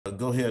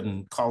go ahead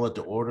and call it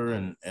to order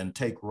and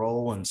take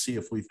roll and see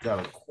if we've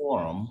got a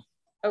quorum.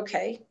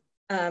 Okay.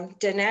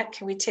 Danette,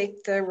 can we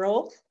take the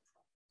roll?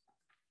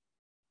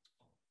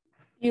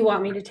 You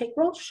want me to take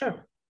roll?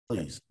 Sure.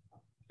 Please.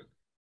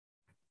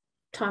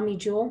 Tommy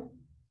Jewell.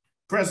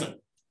 Present.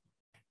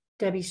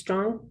 Debbie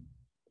Strong.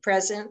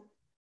 Present.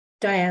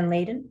 Diane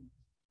Layden.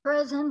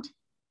 Present.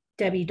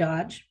 Debbie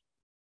Dodge.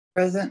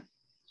 Present.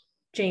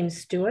 James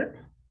Stewart.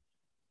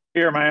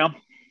 Here, ma'am.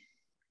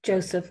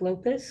 Joseph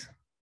Lopez.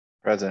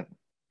 Present.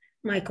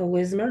 Michael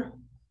Wismer.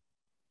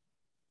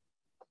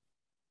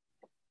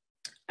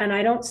 And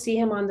I don't see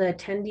him on the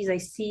attendees. I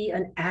see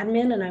an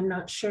admin and I'm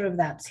not sure if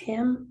that's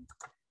him.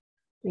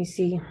 Let me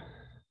see.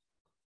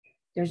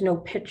 There's no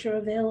picture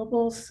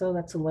available, so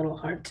that's a little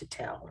hard to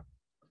tell.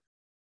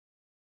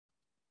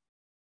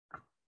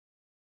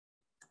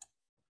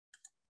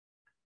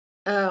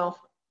 Oh,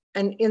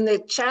 and in the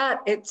chat,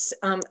 it's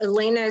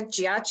Elena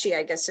Giacchi,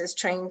 I guess, is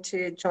trying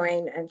to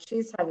join and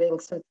she's having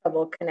some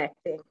trouble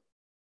connecting.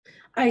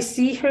 I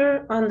see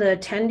her on the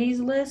attendees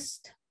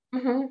list,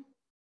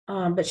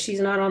 Mm-hmm. but she's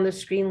not on the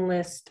screen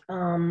list.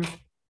 Well,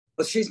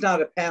 she's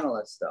not a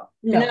panelist though.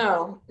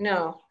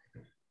 No.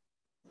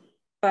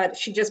 But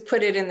she just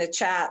put it in the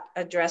chat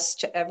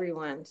addressed to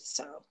everyone,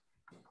 so.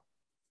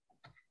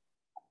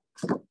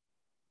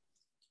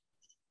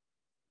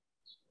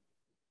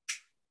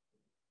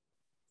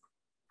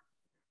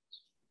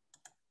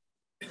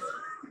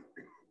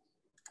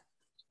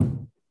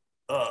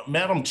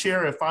 Madam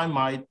Chair, if I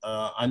might,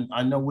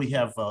 I know we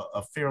have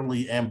a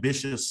fairly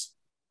ambitious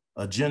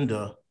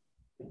agenda,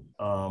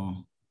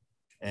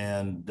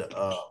 and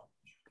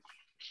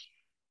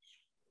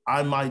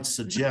I might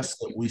suggest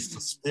that we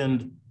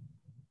suspend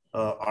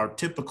our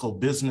typical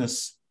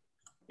business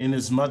in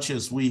as much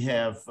as we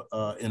have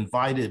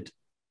invited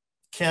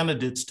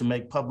candidates to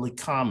make public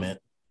comment,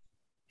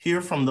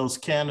 hear from those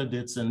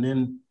candidates, and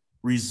then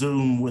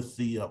resume with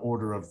the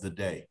order of the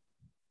day.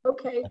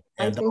 Okay,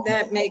 I think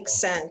that makes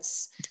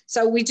sense.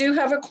 So we do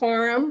have a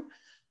quorum.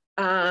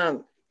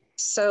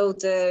 So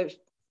the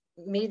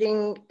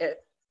meeting,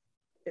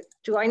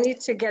 do I need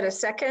to get a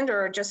second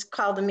or just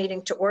call the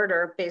meeting to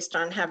order based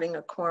on having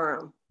a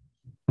quorum?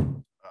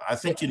 I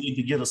think you need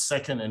to get a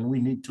second and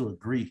we need to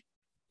agree.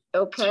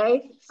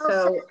 Okay,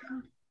 so.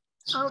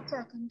 I'll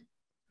second.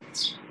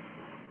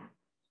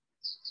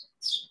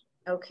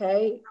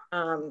 Okay,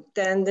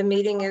 then the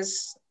meeting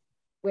is,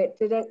 wait,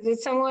 did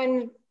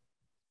someone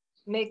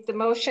make the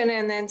motion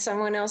and then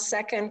someone else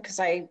second? Because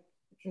I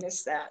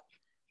missed that.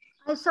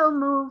 I so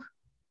move.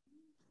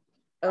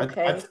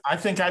 Okay. I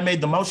think I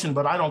made the motion,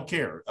 but I don't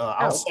care.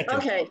 I'll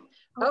second.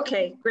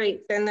 Okay,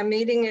 great. Then the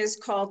meeting is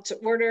called to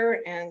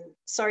order and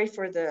sorry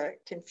for the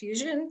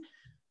confusion.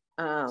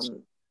 All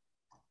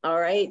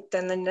right,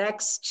 then the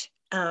next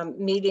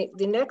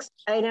the next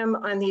item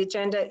on the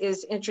agenda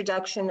is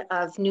introduction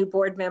of new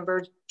board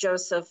member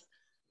Joseph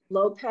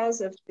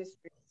Lopez of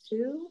District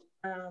 2.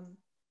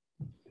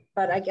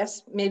 But I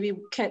guess maybe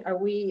are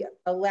we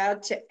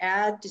allowed to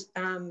add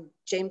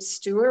James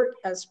Stewart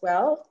as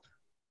well?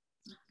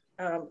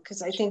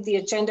 Because I think the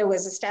agenda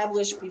was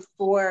established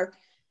before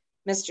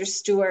Mr.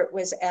 Stewart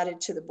was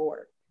added to the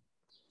board.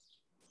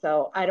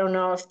 So I don't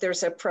know if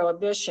there's a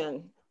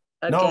prohibition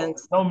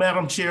against. No,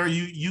 Madam Chair,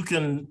 you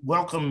can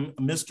welcome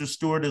Mr.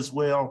 Stewart as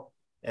well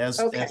as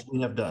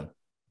we have done.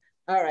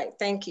 All right,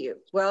 thank you.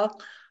 Well,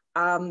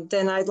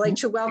 then I'd like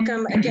to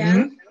welcome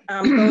again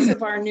both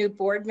of our new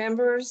board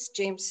members,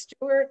 James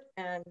Stewart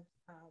and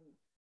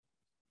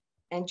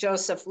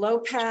Joseph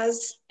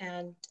Lopez.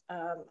 And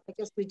I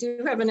guess we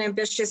do have an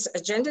ambitious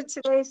agenda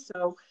today,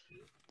 so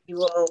we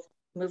will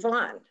move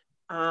on.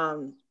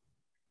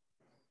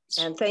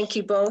 And thank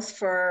you both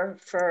for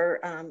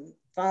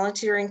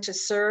volunteering to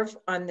serve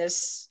on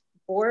this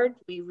board.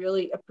 We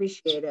really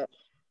appreciate it.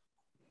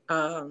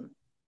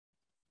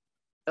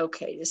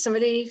 Okay, is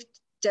somebody,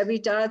 Debbie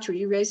Dodge, were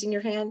you raising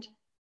your hand?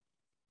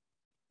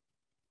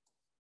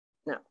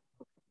 No.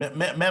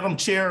 Madam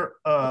Chair,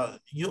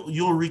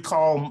 you'll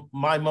recall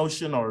my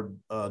motion or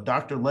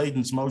Dr.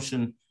 Layden's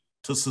motion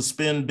to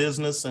suspend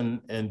business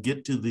and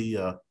get to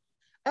the.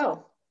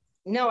 Oh,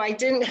 no, I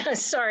didn't.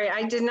 Sorry,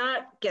 I did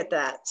not get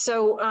that.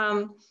 So,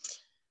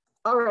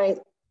 all right.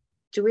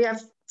 Do we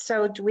have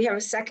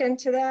a second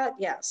to that?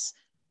 Yes.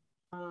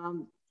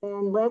 Then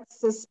let's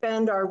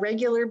suspend our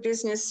regular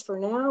business for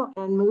now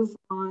and move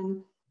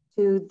on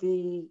to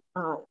the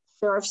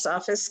Sheriff's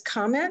Office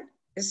comment.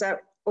 Is that,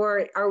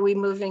 or are we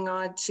moving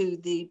on to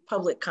the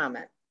public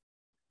comment?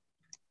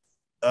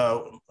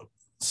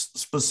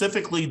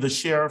 Specifically the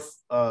sheriff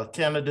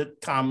candidate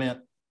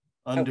comment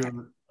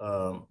under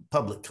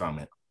public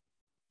comment.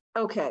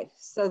 Okay,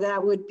 so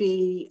that would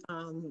be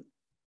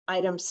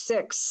item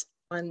 6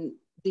 on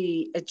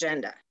the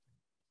agenda.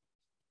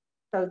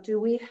 So do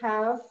we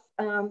have,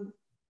 and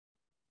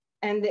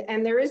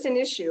there is an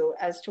issue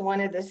as to one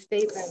of the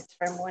statements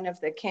from one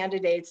of the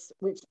candidates,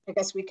 which I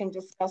guess we can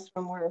discuss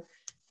when we're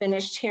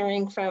finished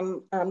hearing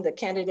from the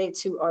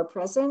candidates who are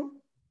present.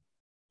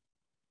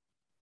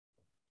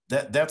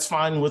 That's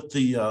fine with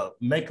the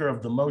maker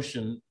of the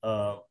motion.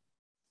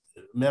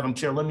 Madam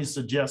Chair, let me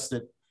suggest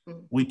that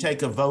we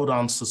take a vote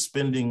on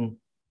suspending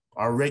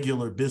our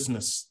regular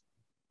business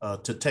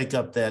to take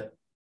up that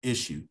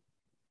issue.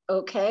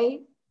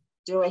 Okay.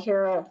 Do I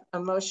hear a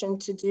motion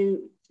to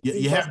do?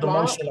 You have the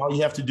motion. All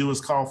you have to do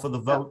is call for the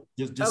vote.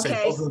 Just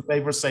say those in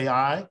favor, say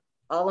aye.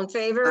 All in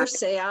favor,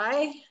 say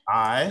aye.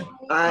 Aye.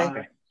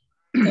 Aye.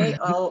 Okay,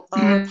 all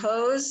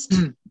opposed?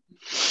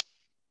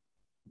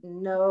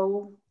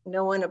 No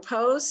one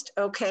opposed.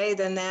 Okay,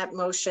 then that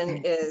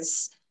motion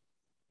is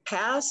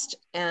passed,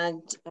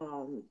 and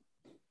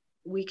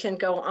we can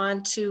go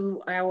on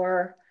to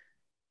our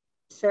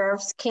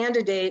sheriff's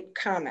candidate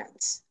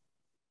comments.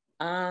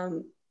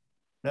 Madam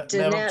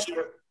Danette,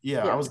 Chair,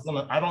 yeah,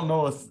 I don't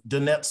know if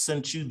Danette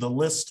sent you the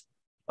list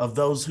of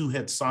those who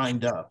had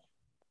signed up,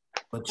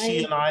 but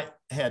she and I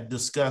had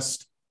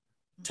discussed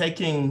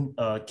taking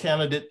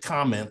candidate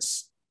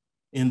comments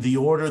in the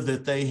order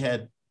that they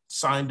had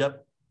signed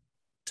up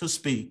to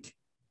speak.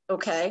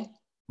 Okay.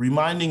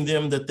 Reminding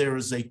them that there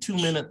is a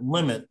 2-minute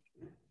limit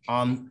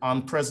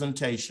on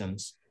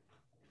presentations,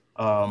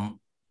 and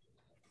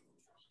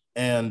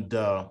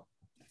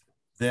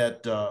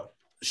that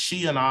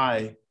she and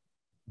I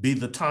be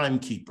the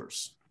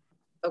timekeepers.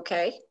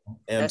 Okay.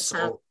 And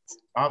so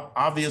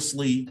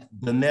obviously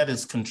Danette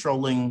is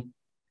controlling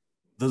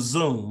the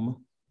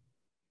Zoom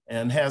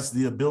and has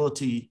the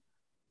ability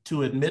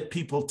to admit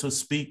people to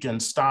speak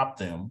and stop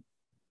them.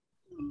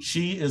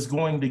 She is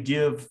going to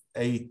give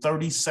a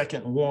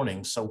 30-second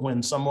warning. So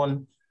when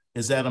someone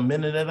is at 1.5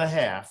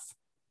 minutes,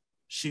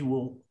 she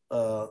will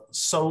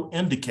so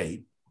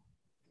indicate.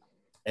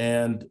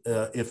 And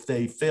if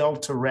they fail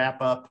to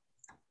wrap up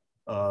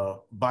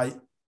by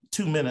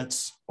 2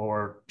 minutes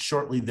or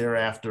shortly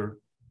thereafter,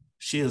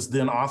 she is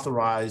then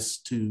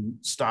authorized to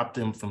stop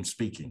them from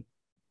speaking.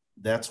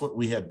 That's what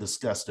we had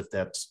discussed, if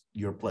that's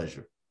your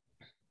pleasure.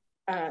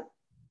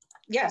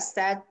 Yes,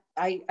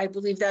 I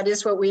believe that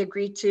is what we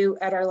agreed to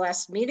at our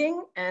last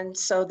meeting. And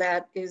so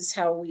that is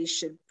how we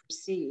should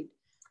proceed.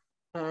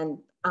 And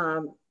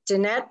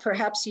Danette,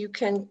 perhaps you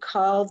can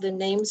call the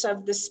names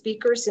of the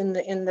speakers in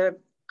the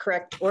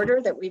correct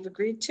order that we've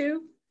agreed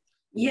to.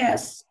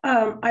 Yes,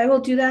 I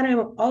will do that.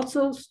 I'm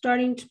also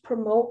starting to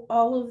promote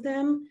all of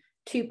them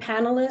to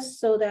panelists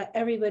so that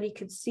everybody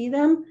could see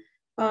them.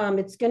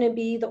 It's going to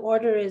be, the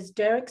order is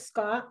Derek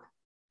Scott.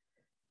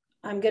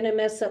 I'm going to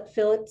mess up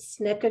Philip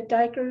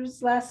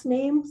Snickerdijker's last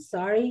name,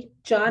 sorry.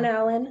 John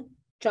Allen,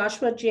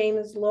 Joshua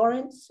James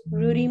Lawrence,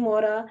 Rudy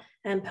Mora,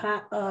 and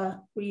Pat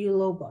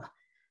Riuloba.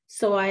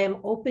 So I am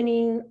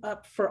opening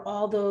up for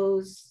all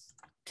those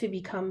to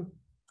become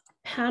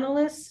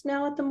panelists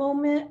now at the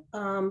moment.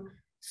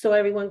 So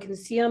everyone can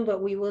see them,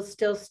 but we will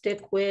still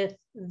stick with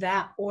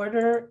that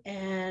order,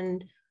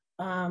 and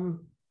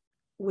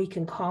we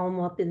can call them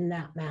up in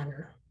that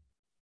manner.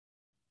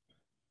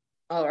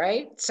 All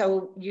right,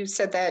 so you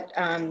said that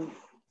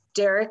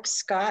Derek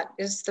Scott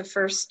is the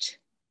first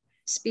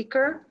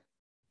speaker?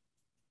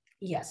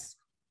 Yes.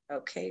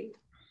 Okay,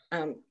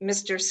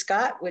 Mr.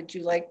 Scott, would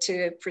you like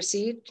to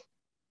proceed?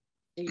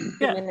 The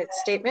 2-minute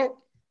statement?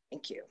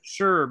 Thank you.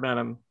 Sure,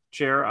 Madam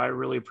Chair, I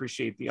really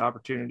appreciate the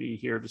opportunity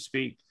here to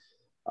speak.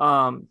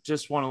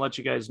 Just want to let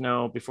you guys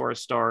know before I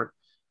start,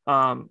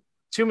 2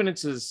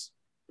 minutes is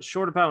a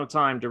short amount of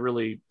time to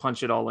really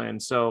punch it all in.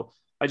 So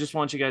I just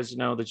want you guys to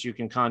know that you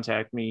can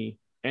contact me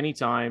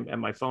anytime at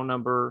my phone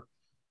number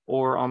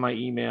or on my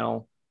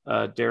email,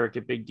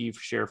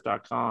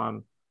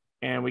 derek@bigdforsheriff.com,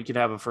 and we could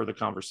have a further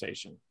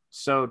conversation.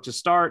 So to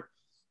start,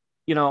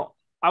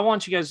 I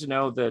want you guys to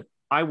know that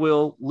I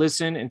will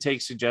listen and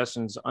take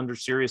suggestions under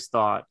serious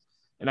thought,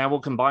 and I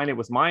will combine it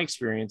with my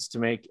experience to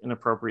make an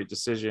appropriate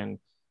decision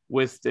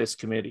with this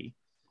committee.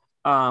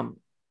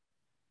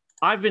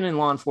 I've been in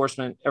law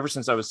enforcement ever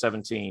since I was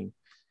 17,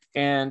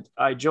 and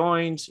I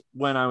joined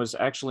when I was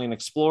actually an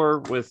explorer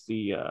with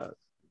the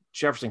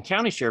Jefferson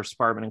County Sheriff's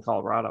Department in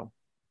Colorado.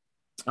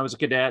 I was a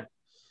cadet,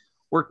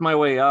 worked my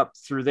way up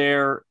through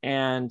there,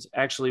 and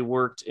actually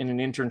worked in an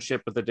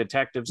internship with the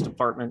detectives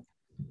department.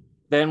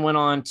 Then went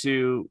on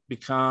to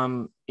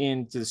become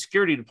into the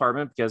security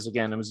department because,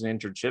 again, it was an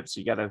internship, so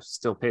you got to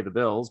still pay the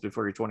bills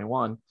before you're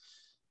 21,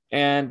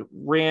 and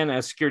ran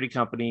a security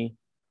company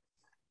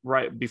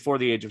right before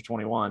the age of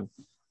 21.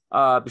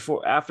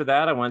 After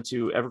that, I went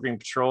to Evergreen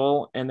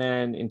Patrol, and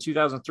then in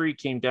 2003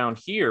 came down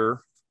here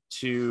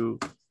to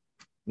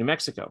New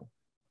Mexico.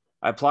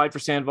 I applied for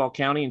Sandoval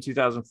County in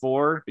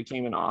 2004,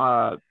 became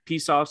a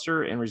peace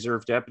officer and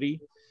reserve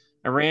deputy.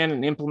 I ran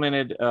and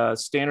implemented a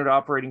standard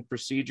operating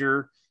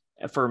procedure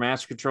for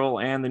master control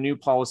and the new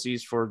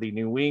policies for the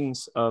new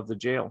wings of the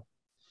jail.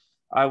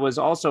 I was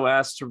also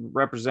asked to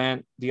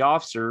represent the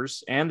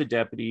officers and the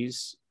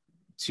deputies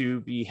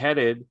to be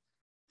headed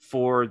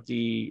for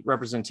the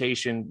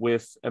representation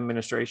with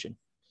administration.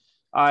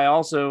 I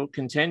also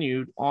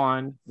continued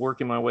on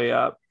working my way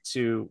up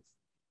to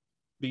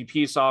be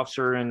peace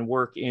officer and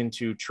work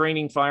into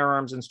training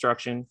firearms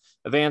instruction,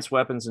 advanced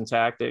weapons and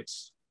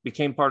tactics,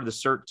 became part of the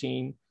CERT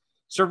team,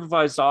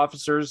 supervised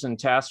officers and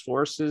task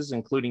forces,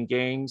 including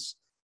gangs,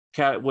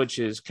 which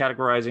is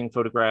categorizing,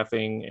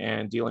 photographing,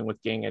 and dealing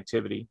with gang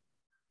activity.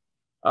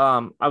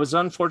 I was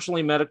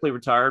unfortunately medically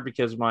retired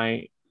because of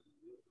my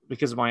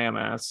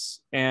MS,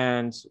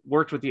 and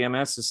worked with the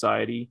MS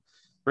Society,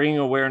 bringing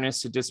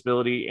awareness to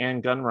disability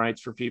and gun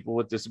rights for people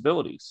with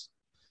disabilities.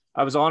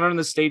 I was honored in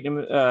the state,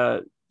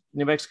 New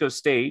Mexico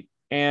State,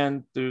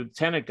 and the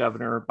lieutenant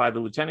governor by the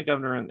lieutenant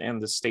governor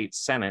and the state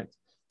Senate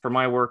for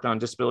my work on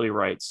disability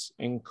rights,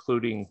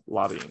 including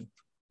lobbying.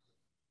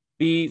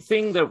 The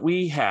thing that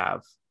we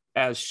have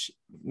as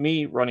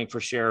me running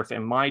for sheriff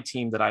and my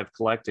team that I've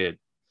collected,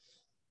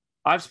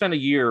 I've spent a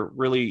year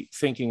really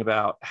thinking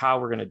about how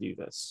we're going to do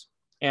this.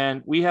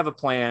 And we have a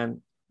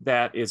plan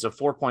that is a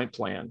 4-point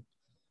plan.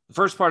 The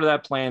first part of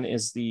that plan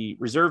is the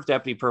Reserve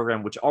Deputy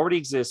Program, which already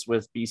exists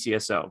with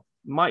BCSO.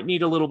 Might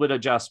need a little bit of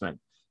adjustment,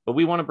 but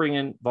we want to bring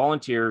in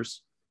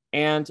volunteers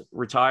and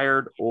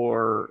retired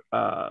or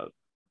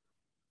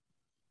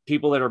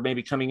people that are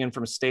maybe coming in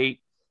from state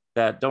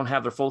that don't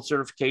have their full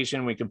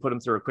certification. We can put them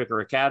through a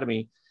quicker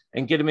academy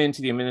and get them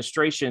into the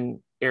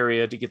administration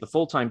area to get the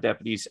full-time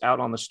deputies out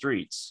on the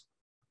streets.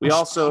 We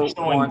also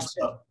want...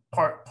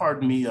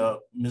 Pardon me,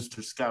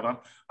 Mr.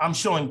 Scott. I'm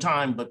showing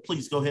time, but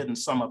please go ahead and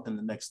sum up in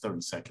the next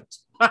 30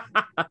 seconds.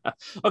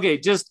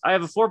 Okay, I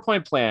have a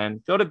 4-point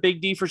plan. Go to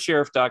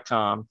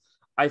bigdforsheriff.com.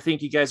 I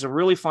think you guys will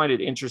really find it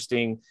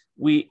interesting.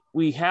 We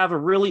have a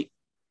really,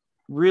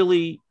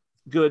 really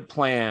good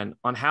plan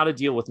on how to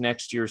deal with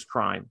next year's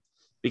crime,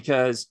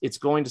 because it's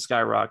going to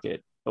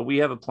skyrocket, but we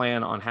have a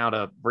plan on how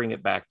to bring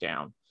it back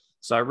down.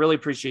 So I really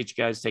appreciate you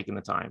guys taking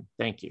the time.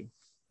 Thank you.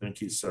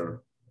 Thank you,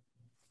 sir.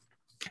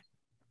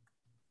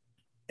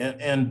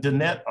 And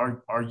Danette,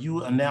 are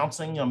you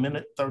announcing a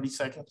minute, 30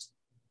 seconds?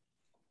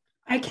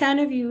 I can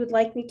if you would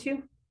like me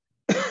to.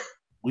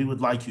 We would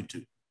like you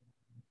to.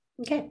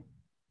 Okay.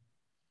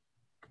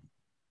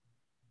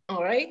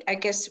 All right, I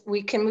guess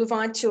we can move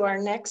on to our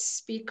next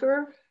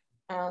speaker,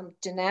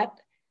 Danette.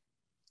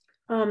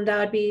 That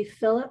would be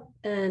Philip,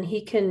 and he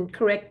can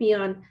correct me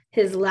on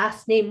his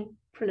last name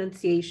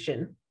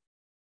pronunciation.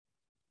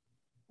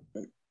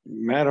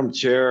 Madam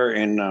Chair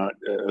and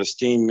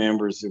esteemed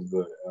members of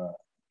the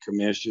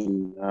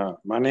Commission,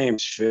 my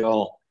name's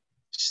Phil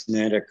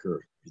Snedeker.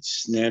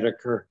 It's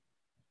Snedeker.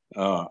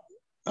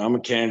 I'm a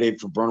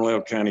candidate for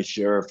Bernalillo County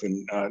Sheriff,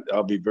 and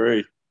I'll be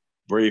very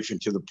brief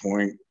and to the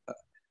point.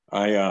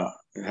 I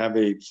have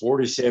a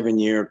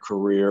 47-year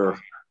career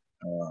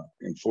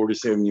and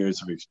 47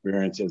 years of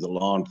experience as a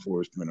law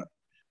enforcement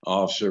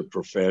officer,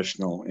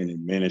 professional, and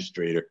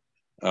administrator.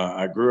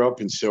 I grew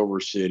up in Silver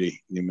City,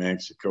 New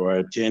Mexico. I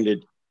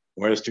attended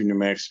Western New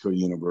Mexico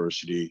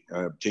University.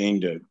 I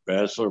obtained a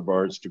Bachelor of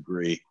Arts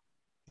degree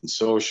in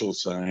social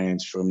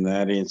science from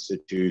that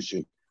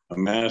institution, a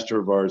Master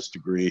of Arts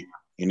degree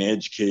in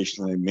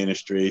educational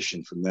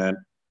administration from that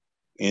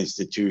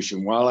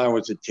institution. While I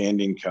was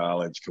attending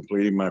college,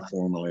 completing my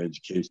formal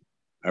education,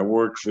 I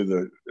worked for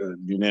the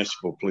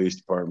Municipal Police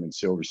Department in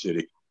Silver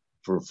City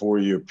for a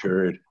 4-year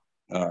period.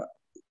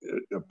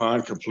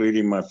 Upon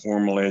completing my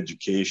formal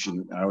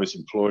education, I was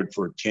employed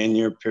for a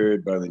 10-year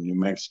period by the New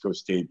Mexico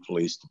State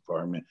Police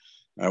Department.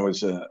 I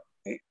was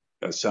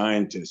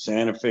assigned to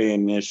Santa Fe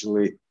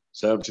initially,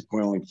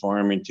 subsequently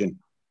Farmington,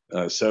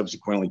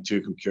 subsequently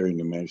Tucumcari,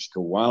 New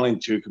Mexico. While in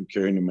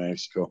Tucumcari, New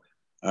Mexico,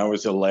 I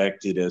was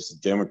elected as the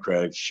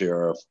Democratic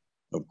Sheriff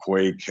of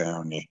Quaid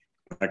County.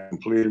 I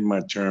completed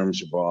my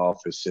terms of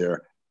office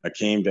there. I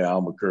came to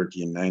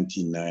Albuquerque in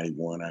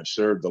 1991. I've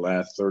served the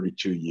last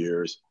 32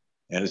 years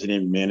as an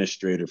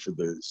administrator for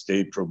the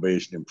State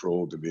Probation and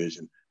Parole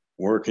Division,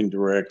 working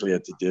directly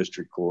at the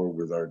district court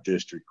with our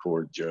district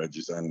court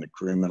judges on the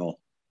criminal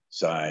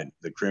side,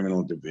 the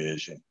criminal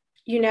division.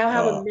 You now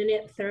have a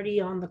minute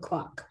 30 on the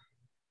clock.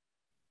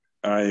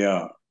 I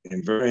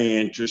am very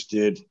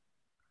interested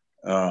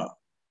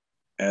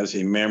as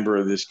a member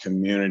of this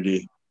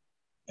community,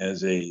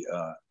 as a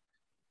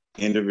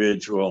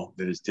individual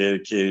that has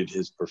dedicated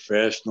his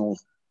professional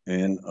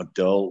and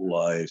adult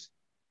life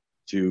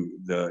to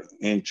the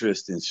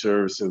interest and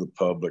service of the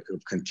public,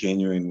 of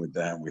continuing with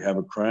that. We have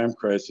a crime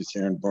crisis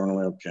here in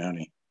Bernalillo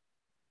County.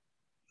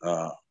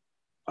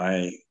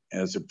 I,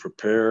 as a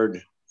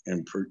prepared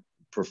and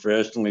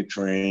professionally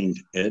trained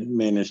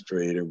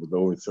administrator with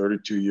over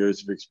 32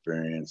 years of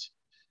experience,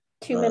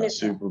 2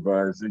 minutes.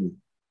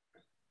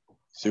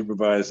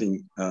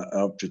 Supervising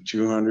up to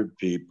 200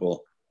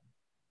 people,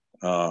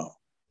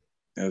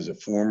 as a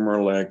former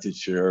elected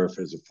sheriff,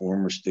 as a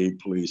former state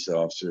police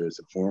officer, as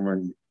a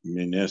former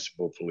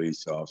municipal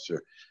police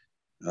officer,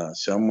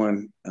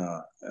 someone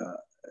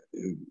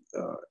who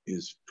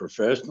is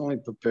professionally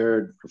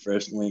prepared,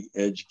 professionally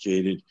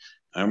educated.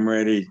 I'm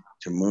ready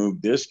to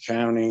move this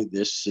county,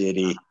 this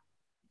city,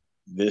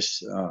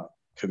 this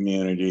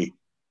community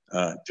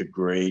to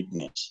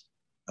greatness.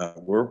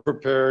 We're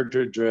prepared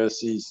to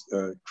address these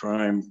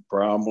crime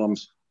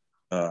problems.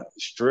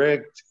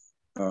 Strict,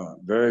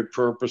 very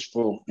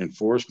purposeful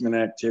enforcement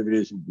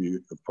activities will be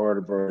a part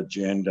of our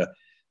agenda,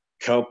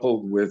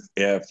 coupled with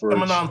efforts.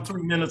 Coming on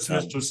 3 minutes,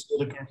 Mr.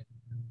 Snedeker.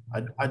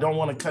 I don't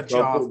want to cut you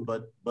off,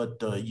 but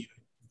you've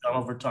gone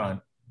over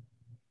time.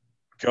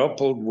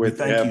 Coupled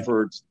with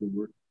efforts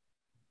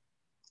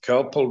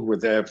coupled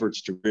with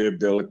efforts to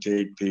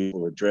rehabilitate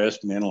people,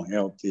 address mental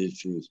health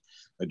issues,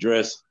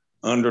 address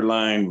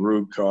underlying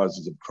root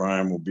causes of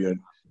crime will be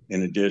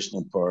an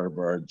additional part of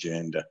our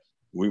agenda.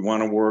 We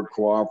want to work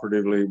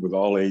cooperatively with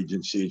all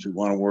agencies. We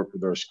want to work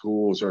with our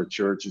schools, our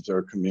churches,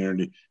 our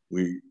community.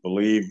 We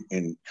believe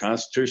in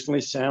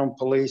constitutionally sound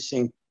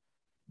policing,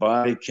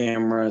 body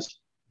cameras.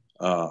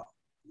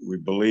 We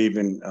believe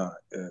in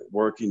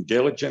working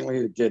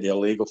diligently to get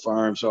illegal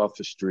firearms off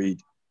the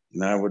street.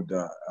 And I would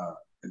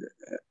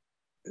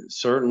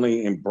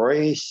certainly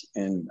embrace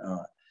and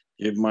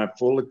give my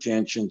full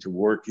attention to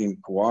working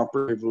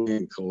cooperatively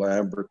and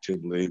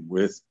collaboratively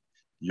with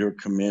your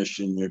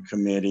commission, your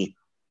committee,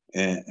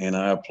 and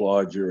I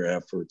applaud your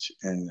efforts.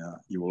 And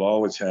you will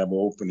always have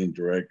open and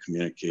direct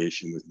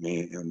communication with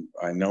me. And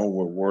I know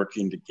we're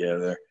working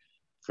together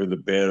for the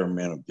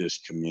betterment of this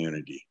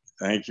community.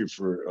 Thank you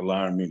for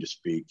allowing me to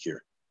speak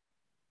here.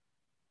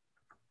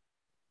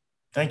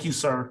 Thank you,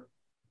 sir.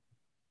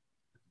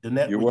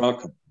 Danette, you're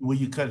welcome. Will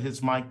you cut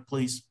his mic,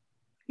 please?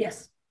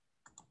 Yes.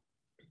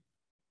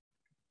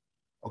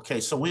 Okay,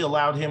 so we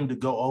allowed him to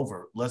go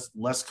over.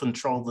 Let's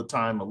control the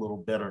time a little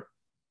better.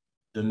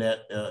 Danette,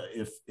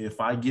 if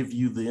I give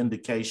you the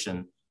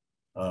indication,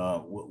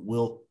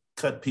 we'll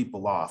cut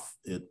people off.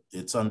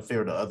 It's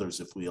unfair to others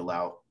if we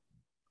allow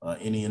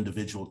any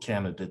individual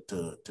candidate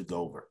to go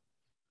over.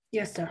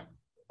 Yes, sir.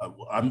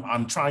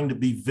 I'm trying to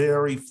be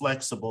very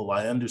flexible.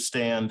 I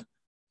understand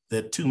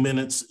that 2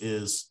 minutes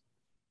is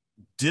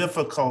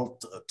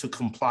difficult to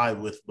comply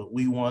with, but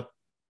we want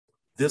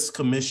this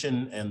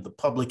commission and the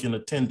public in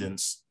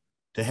attendance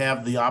to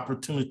have the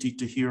opportunity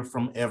to hear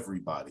from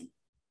everybody.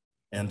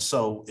 And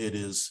so it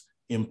is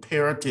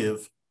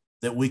imperative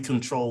that we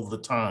control the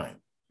time.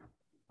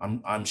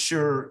 I'm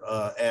sure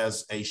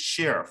as a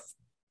sheriff,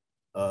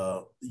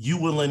 you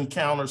will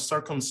encounter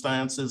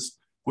circumstances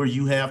where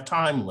you have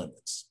time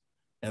limits.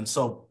 And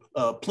so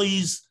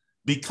please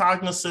be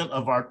cognizant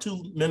of our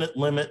 2-minute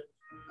limit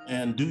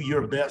and do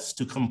your best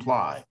to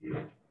comply.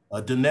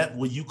 Danette,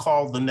 will you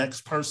call the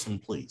next person,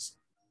 please?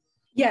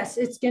 Yes,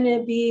 it's going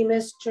to be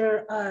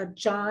Mr.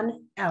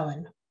 John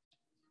Allen.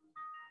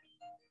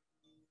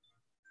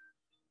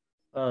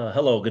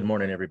 Hello, good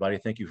morning, everybody.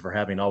 Thank you for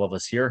having all of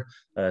us here.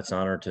 It's an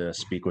honor to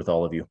speak with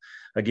all of you.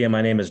 Again,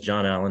 my name is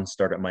John Allen.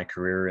 Started my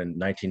career in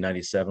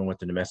 1997 with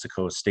the New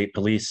Mexico State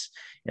Police,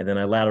 and then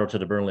I lateraled to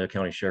the Bernalillo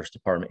County Sheriff's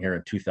Department here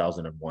in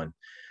 2001.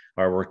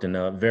 I worked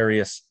in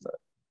various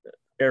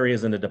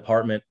areas in the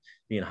department,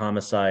 being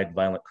homicide,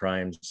 violent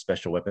crimes,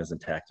 special weapons,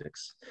 and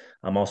tactics.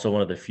 I'm also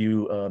one of the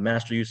few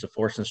master use of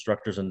force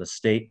instructors in the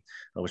state,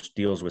 which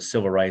deals with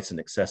civil rights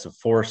and excessive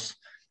force,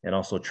 and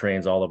also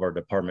trains all of our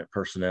department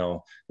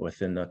personnel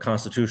within the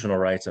constitutional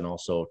rights and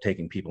also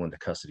taking people into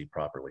custody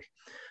properly.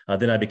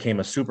 Then I became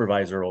a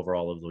supervisor over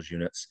all of those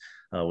units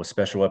with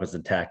special weapons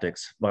and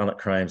tactics, violent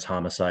crimes,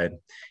 homicide.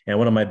 And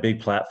one of my big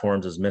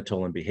platforms is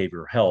mental and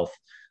behavioral health,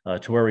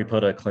 to where we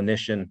put a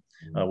clinician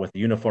with a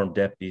uniformed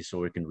deputy so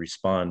we can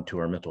respond to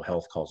our mental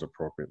health calls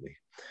appropriately.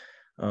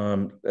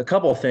 A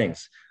couple of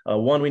things.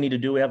 One,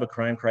 we have a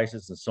crime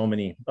crisis and so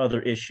many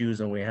other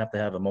issues, and we have to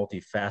have a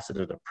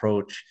multifaceted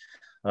approach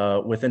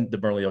within the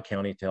Bernalillo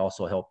County to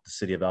also help the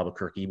city of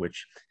Albuquerque,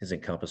 which is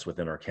encompassed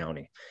within our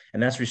county.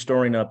 And that's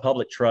restoring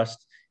public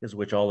trust, is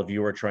which all of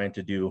you are trying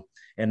to do,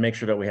 and make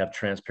sure that we have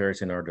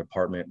transparency in our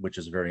department, which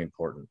is very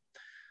important.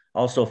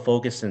 Also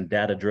focus in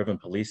data-driven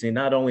policing,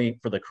 not only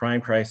for the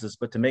crime crisis,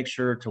 but to make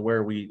sure to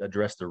where we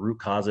address the root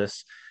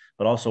causes,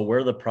 but also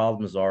where the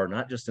problems are,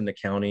 not just in the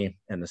county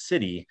and the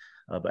city,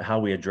 but how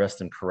we address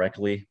them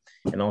correctly,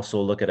 and also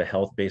look at a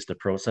health-based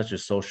approach, such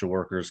as social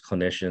workers,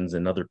 clinicians,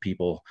 and other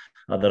people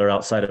that are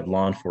outside of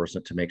law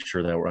enforcement to make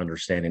sure that we're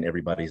understanding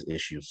everybody's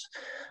issues.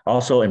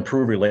 Also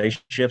improve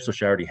relationships,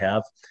 which I already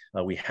have.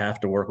 We have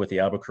to work with the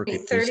Albuquerque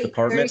Police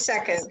Department. 30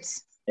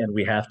 seconds. And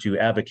we have to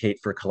advocate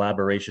for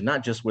collaboration,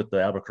 not just with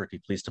the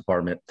Albuquerque Police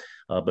Department,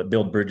 but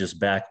build bridges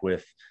back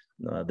with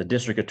the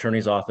district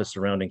attorney's office,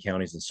 surrounding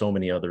counties, and so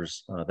many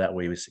others. That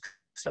way we succeed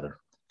together.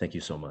 Thank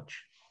you so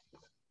much.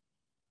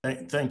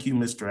 Thank you,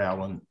 Mr.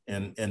 Allen.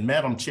 And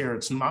Madam Chair,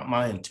 it's not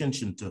my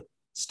intention to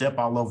step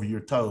all over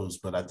your toes,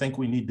 but I think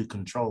we need to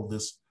control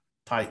this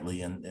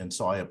tightly. And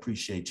so I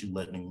appreciate you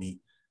letting me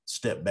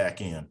step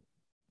back in.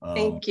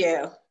 Thank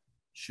you.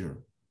 Sure.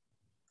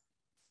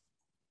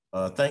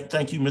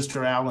 Thank you,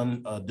 Mr.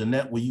 Allen.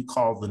 Danette, will you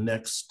call the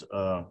next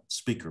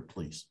speaker,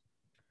 please?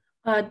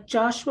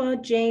 Joshua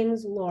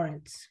James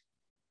Lawrence.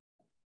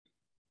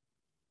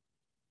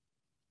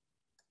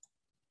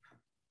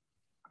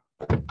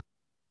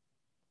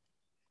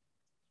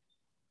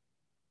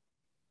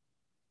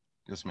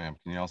 Yes, ma'am.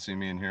 Can y'all see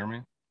me and hear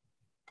me?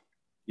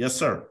 Yes,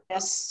 sir.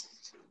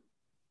 Yes.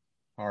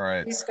 All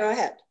right. Please go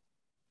ahead.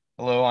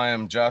 Hello, I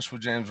am Joshua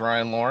James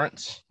Ryan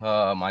Lawrence.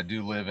 I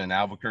do live in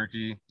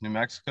Albuquerque, New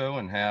Mexico,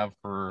 and have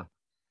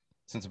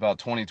since about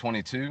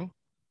 2022.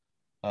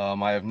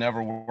 I have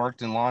never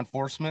worked in law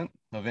enforcement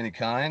of any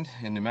kind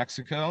in New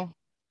Mexico.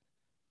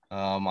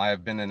 I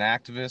have been an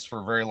activist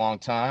for a very long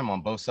time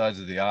on both sides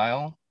of the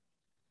aisle.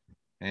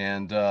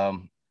 And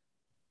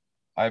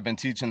I I've been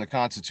teaching the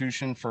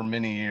Constitution for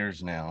many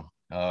years now.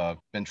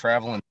 Been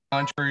traveling the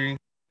country,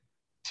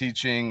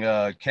 teaching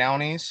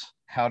counties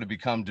how to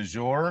become de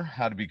jure,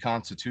 how to be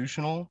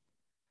constitutional,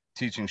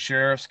 teaching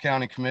sheriffs,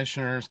 county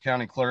commissioners,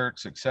 county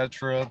clerks,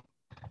 etc.,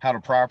 how to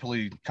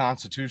properly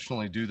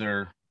constitutionally do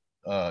their,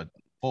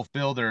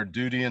 fulfill their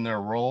duty and their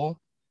role.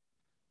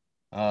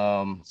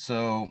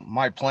 So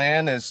my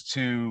plan is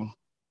to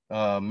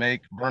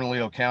make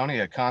Bernalillo County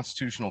a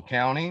constitutional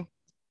county.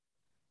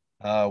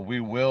 We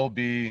will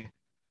be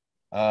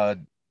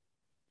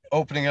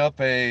opening up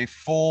a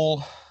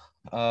full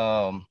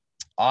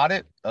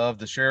audit of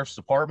the Sheriff's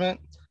Department,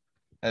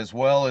 as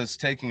well as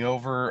taking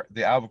over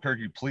the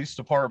Albuquerque Police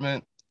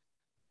Department,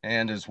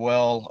 and as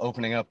well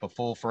opening up a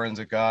full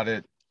forensic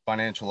audit,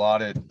 financial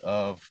audit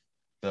of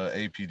the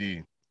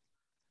APD.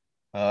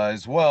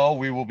 As well,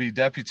 we will be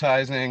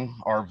deputizing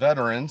our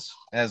veterans,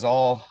 as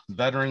all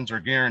veterans are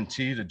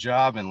guaranteed a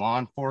job in law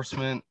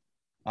enforcement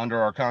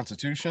under our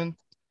Constitution.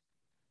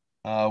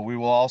 We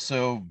will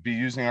also be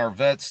using our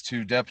vets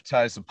to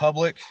deputize the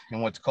public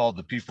in what's called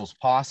the People's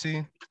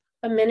Posse.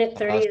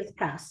 1:30 is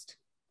passed.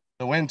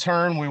 So in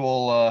turn, we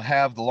will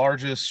have the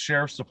largest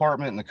sheriff's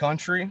department in the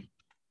country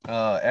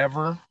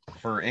ever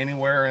for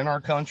anywhere in our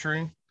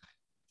country.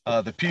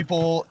 The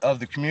people of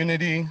the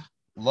community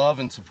love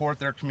and support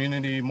their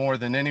community more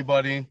than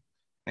anybody.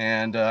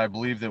 And I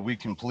believe that we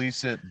can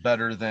police it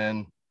better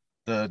than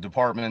the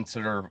departments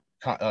that are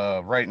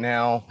right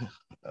now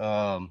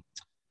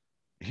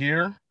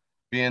here,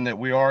 being that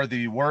we are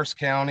the worst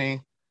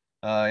county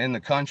in the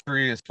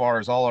country as far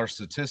as all our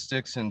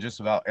statistics and just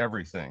about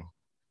everything.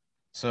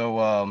 So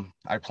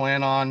I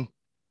plan on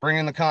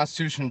bringing the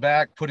Constitution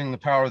back, putting the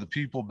power of the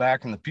people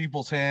back in the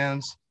people's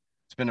hands.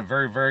 It's been a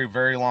very, very,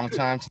 very long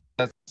time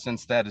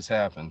since that has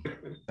happened.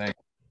 Thank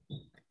you.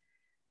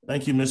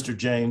 Thank you, Mr.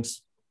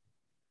 James.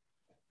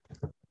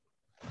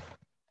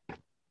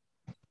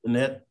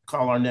 Annette,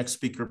 call our next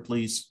speaker,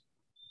 please.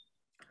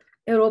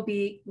 It will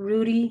be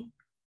Rudy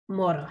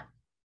Mora.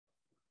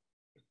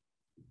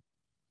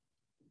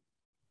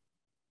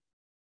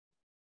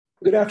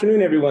 Good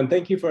afternoon, everyone.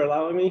 Thank you for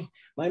allowing me.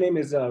 My name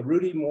is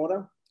Rudy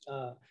Mora.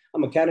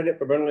 I'm a candidate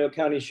for Bernalillo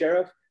County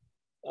Sheriff.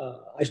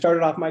 I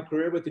started off my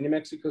career with the New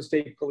Mexico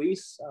State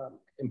Police,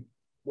 and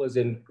was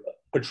in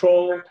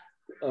patrol,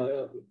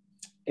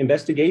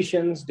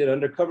 investigations, did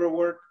undercover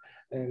work,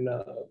 and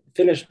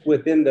finished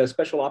within the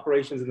special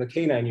operations in the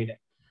K-9 unit.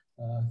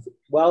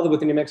 While with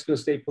the New Mexico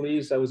State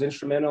Police, I was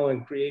instrumental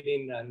in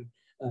creating and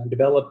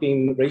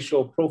developing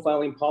racial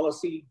profiling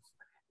policy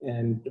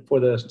and for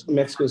the New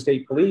Mexico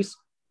State Police.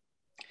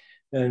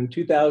 In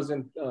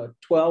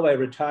 2012, I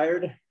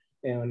retired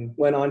and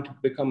went on to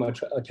become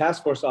a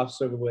task force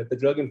officer with the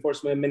Drug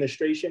Enforcement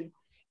Administration,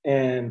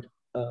 and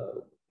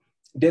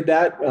did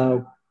that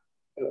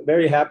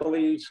very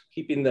happily,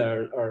 keeping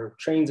our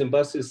trains and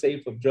buses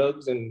safe of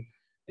drugs and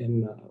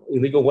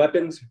illegal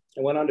weapons.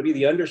 I went on to be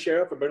the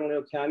undersheriff of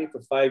Bernalillo County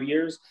for 5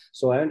 years,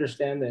 so I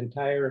understand the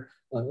entire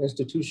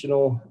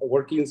institutional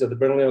workings of the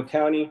Bernalillo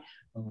County.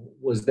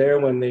 Was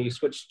there when they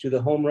switched to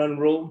the home run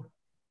rule.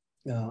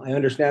 I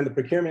understand the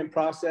procurement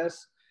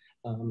process.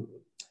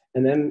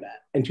 And then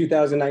in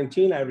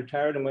 2019, I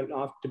retired and went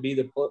off to be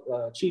the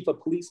chief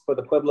of police for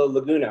the Pueblo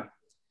Laguna.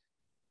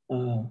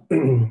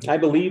 I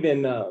believe in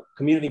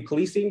community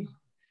policing.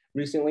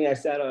 Recently, I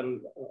sat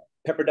on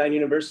Pepperdine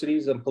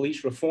University's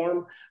police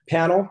reform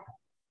panel.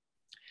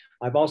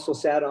 I've also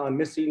sat on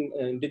missing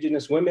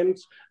Indigenous women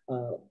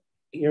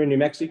here in New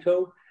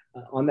Mexico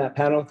on that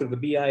panel through the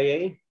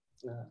BIA.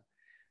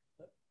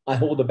 I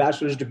hold a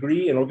bachelor's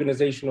degree in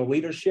organizational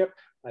leadership.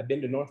 I've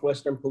been to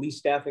Northwestern Police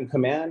Staff and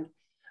Command.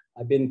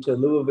 I've been to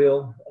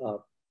Louisville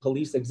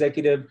Police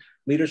Executive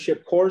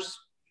Leadership Course.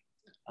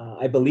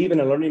 I believe in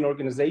a learning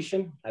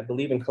organization. I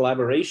believe in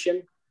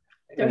collaboration.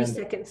 30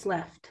 seconds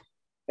left.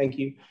 Thank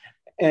you.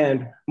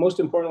 And most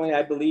importantly,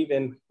 I believe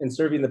in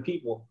serving the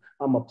people.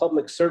 I'm a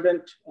public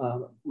servant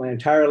my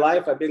entire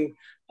life. I've been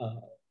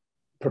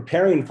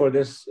preparing for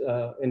this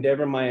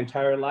endeavor my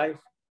entire life.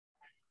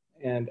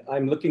 And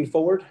I'm looking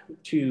forward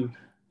to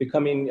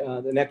becoming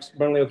the next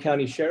Bernalillo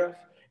County Sheriff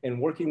and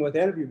working with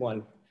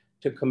everyone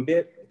to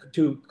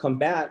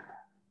combat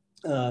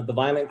the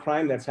violent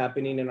crime that's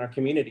happening in our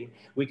community.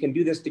 We can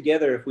do this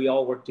together if we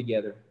all work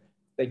together.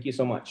 Thank you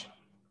so much.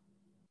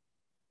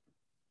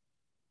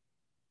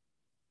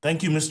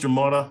 Thank you, Mr.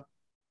 Mora.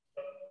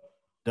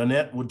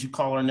 Danette, would you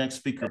call our next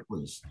speaker,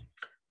 please?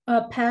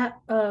 Pat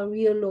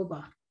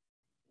Rioloba.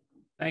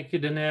 Thank you,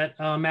 Danette.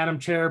 Madam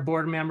Chair,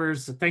 board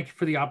members, thank you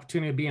for the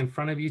opportunity to be in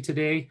front of you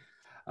today.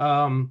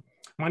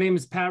 My name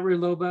is Pat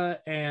Rioloba,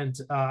 and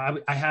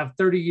I have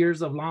 30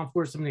 years of law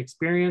enforcement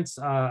experience.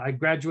 I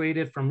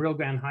graduated from Rio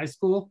Grande High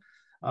School.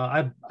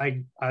 I'm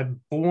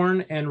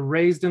born and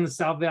raised in the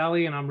South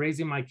Valley, and I'm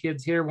raising my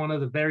kids here, one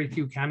of the very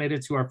few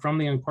candidates who are from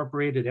the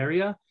incorporated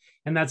area.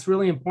 And that's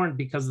really important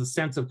because of the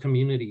sense of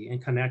community and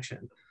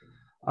connection.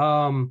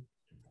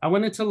 I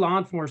went into law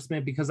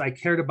enforcement because I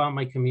cared about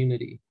my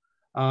community.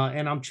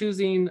 And I'm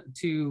choosing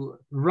to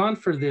run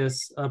for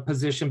this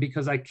position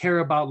because I care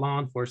about law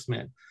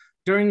enforcement.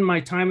 During my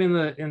time in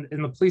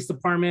the police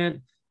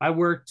department, I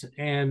worked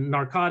in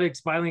narcotics,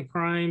 violent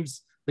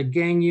crimes, the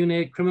gang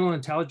unit, criminal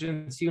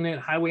intelligence unit,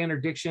 highway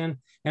interdiction.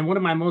 And one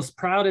of my most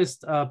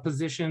proudest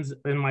positions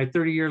in my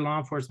 30-year law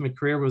enforcement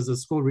career was a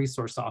school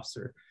resource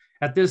officer.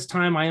 At this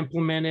time, I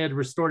implemented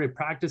restorative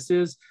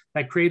practices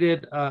that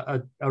created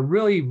a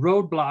really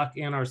roadblock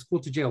in our school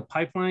to jail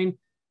pipeline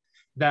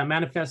that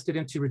manifested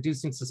into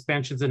reducing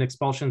suspensions and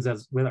expulsions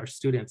with our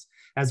students.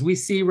 As we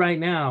see right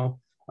now,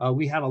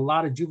 we have a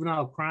lot of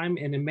juvenile crime,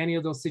 and in many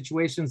of those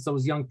situations,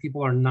 those young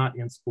people are not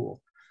in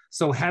school.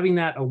 So having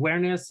that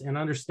awareness and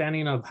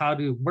understanding of how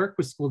to work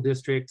with school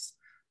districts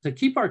to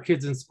keep our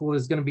kids in school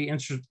is going to be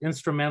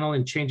instrumental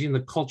in changing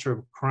the culture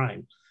of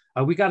crime.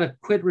 We got to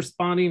quit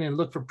responding and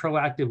look for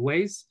proactive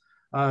ways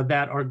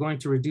that are going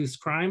to reduce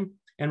crime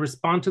and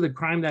respond to the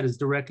crime that is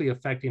directly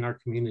affecting our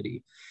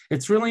community.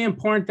 It's really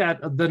important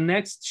that the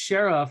next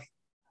sheriff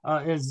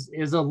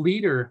is a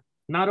leader,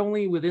 not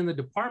only within the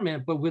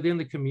department, but within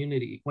the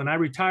community. When I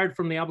retired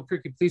from the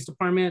Albuquerque Police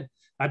Department,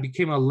 I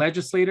became a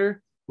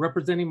legislator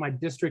representing my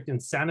district in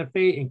Santa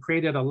Fe and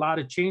created a lot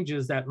of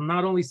changes that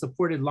not only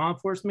supported law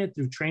enforcement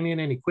through training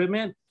and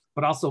equipment,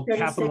 but also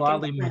capital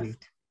outlay money.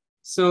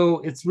 So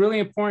it's really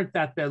important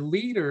that the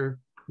leader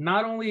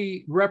not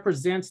only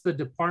represents the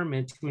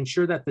department to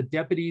ensure that the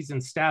deputies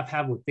and staff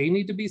have what they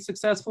need to be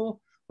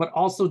successful, but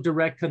also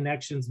direct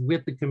connections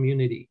with the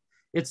community.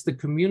 It's the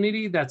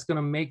community that's going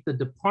to make the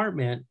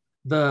department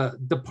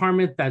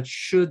that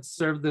should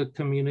serve the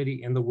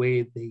community in the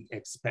way they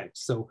expect.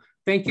 So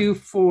thank you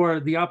for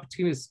the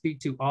opportunity to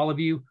speak to all of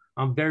you.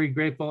 I'm very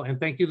grateful. And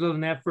thank you,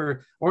 Lynette,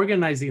 for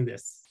organizing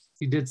this.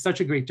 You did such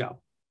a great job.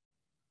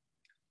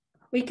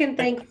 We can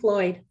thank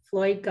Floyd.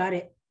 Floyd got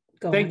it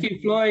going. Thank you,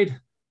 Floyd.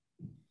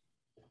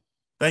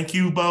 Thank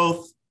you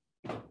both.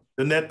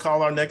 Lynette,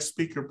 call our next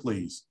speaker,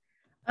 please.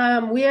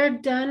 We are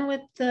done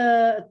with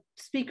the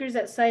speakers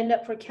that signed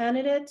up for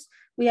candidates.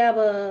 We have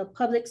a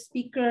public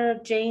speaker,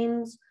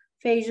 James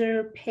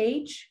Fraser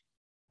Page.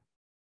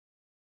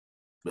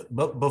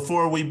 But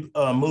before we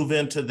move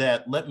into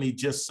that, let me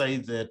just say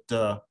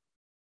that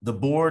the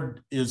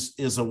board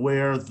is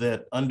aware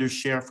that Under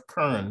Sheriff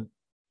Kern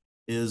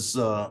is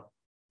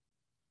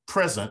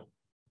present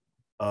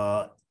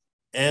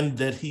and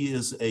that he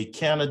is a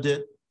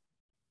candidate.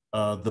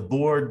 The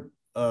board,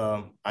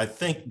 I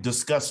think,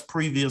 discussed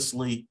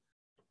previously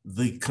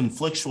the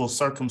conflictual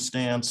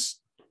circumstance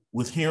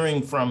with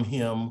hearing from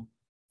him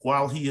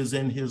while he is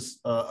in his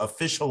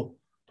official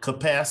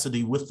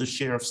capacity with the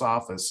sheriff's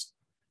office.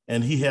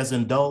 And he has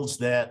indulged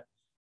that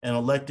and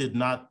elected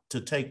not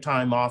to take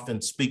time off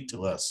and speak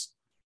to us.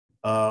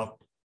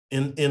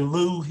 In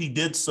lieu, he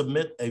did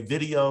submit a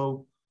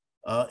video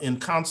in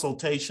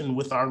consultation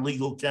with our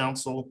legal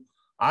counsel.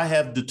 I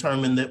have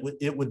determined that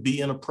it would be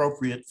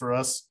inappropriate for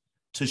us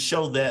to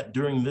show that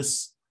during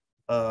this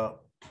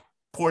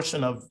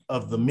portion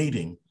of the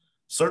meeting.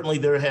 Certainly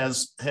there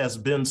has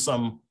been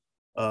some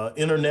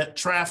internet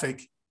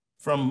traffic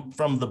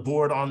from the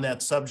board on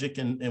that subject,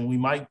 and we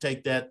might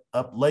take that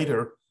up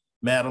later,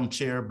 Madam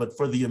Chair, but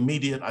for the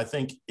immediate, I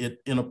think it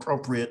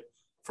inappropriate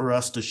for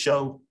us to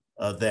show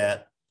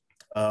that.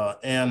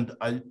 And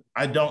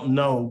I don't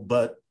know,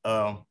 but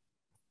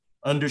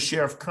Under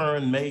Sheriff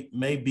Kern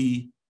may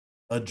be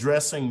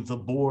addressing the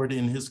board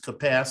in his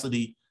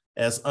capacity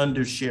as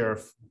Under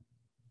Sheriff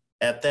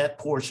at that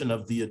portion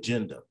of the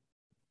agenda.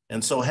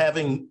 And so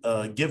having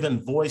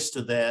given voice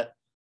to that,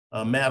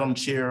 Madam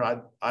Chair,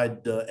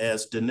 I'd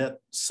as Danette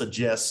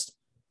suggests,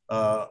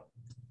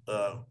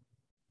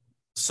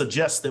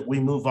 suggest that we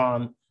move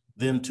on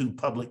then to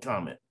public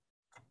comment.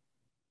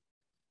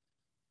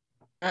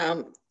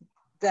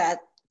 That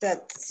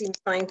seems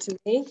fine to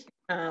me.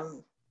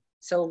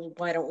 So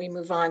why don't we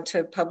move on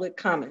to public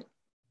comment?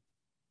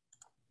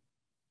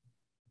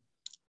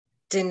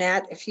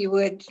 Danette, if you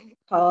would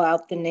call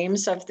out the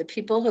names of the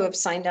people who have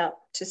signed up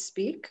to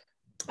speak.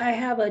 I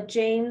have a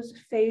James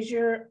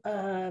Fraser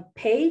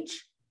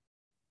Page.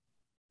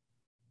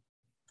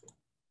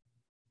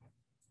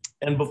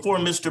 And before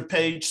Mr.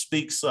 Page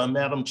speaks,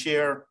 Madam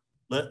Chair,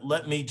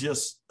 let me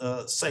just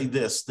say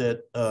this,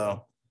 that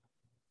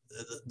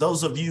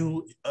those of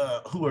you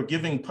who are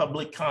giving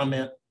public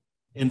comment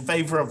in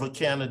favor of a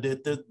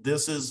candidate,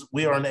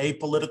 we are an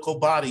apolitical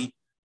body.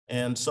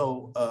 And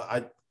so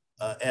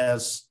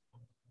as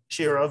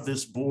chair of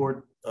this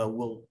board,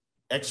 will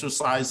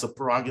exercise a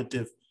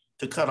prerogative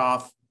to cut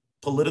off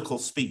political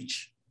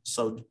speech.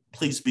 So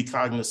please be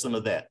cognizant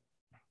of that.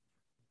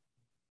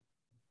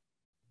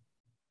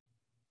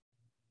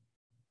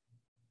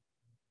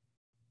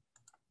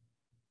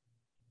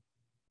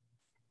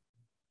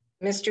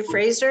 Mr.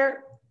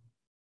 Fraser?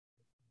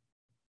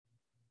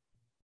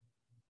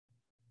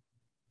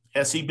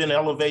 Has he been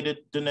elevated,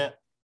 Danette?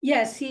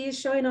 Yes, he is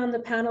showing on the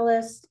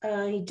panelist.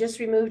 He just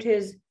removed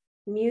his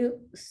mute,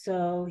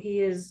 so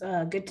he is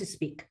good to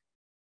speak.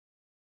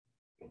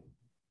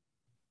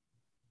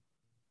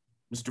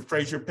 Mr.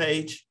 Fraser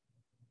Page?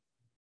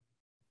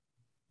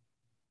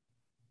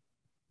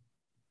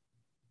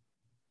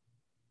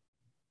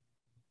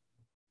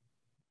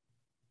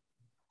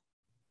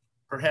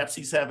 perhaps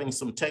he's having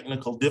some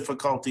technical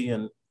difficulty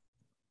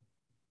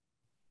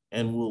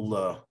and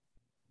will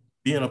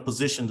be in a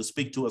position to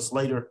speak to us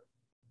later.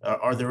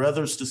 Are there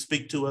others to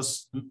speak to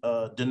us,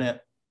 Danette?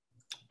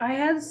 I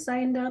had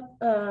signed up,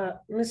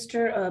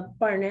 Mr.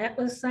 Barnett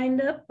was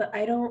signed up, but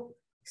I don't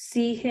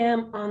see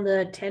him on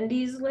the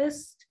attendees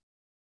list.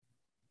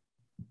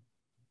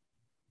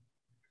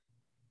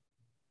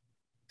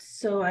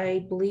 So I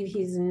believe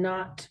he's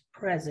not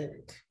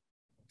present.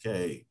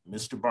 Okay,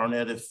 Mr.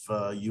 Barnett, if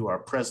you are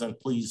present,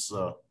 please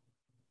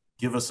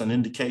give us an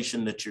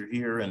indication that you're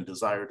here and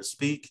desire to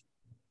speak.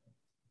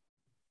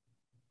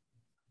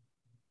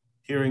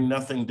 Hearing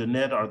nothing,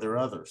 Danette, are there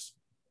others?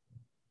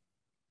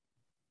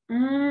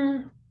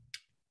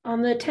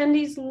 On the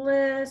attendees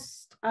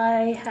list,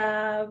 I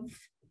have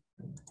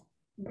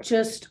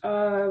just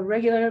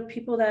regular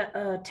people that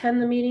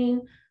attend the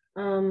meeting.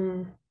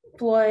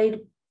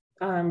 Floyd,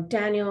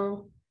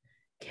 Daniel,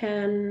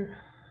 Ken.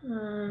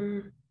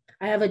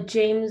 I have a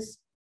James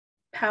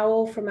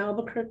Powell from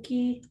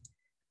Albuquerque.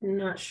 I'm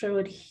not sure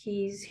what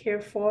he's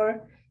here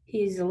for.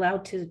 He's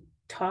allowed to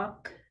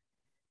talk.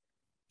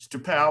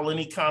 Mr. Powell,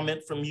 any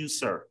comment from you,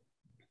 sir?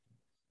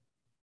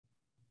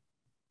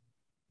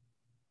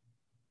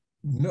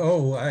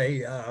 No,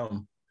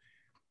 I'm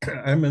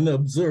an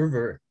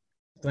observer.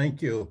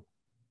 Thank you.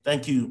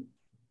 Thank you.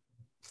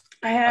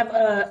 I have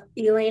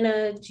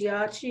Elena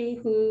Giacchi,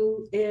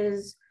 who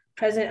is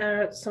present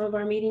at some of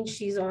our meetings.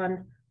 She's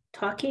on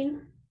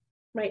talking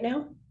right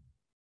now.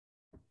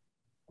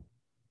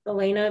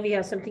 Elena, if you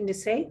have something to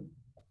say?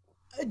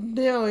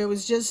 No, it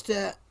was just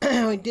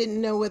I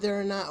didn't know whether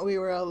or not we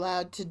were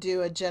allowed to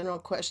do a general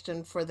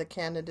question for the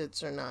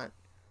candidates or not.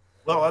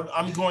 Well,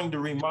 I'm going to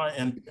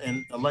remind,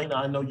 and Elena,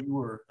 I know you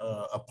were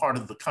a part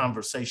of the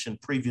conversation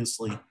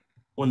previously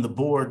when the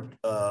board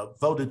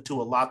voted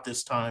to allot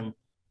this time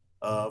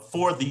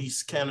for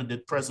these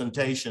candidate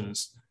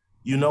presentations.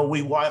 You know,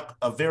 we walk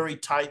a very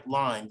tight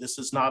line. This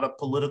is not a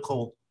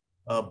political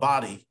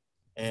body.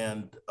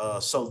 And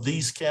so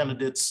these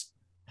candidates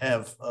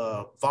have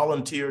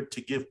volunteered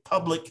to give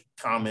public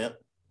comment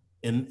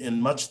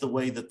in much the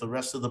way that the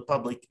rest of the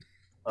public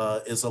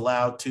is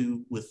allowed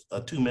to with a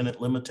 2-minute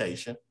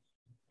limitation.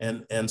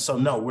 And so,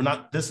 no, we're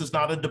not, this is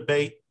not a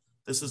debate.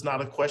 This is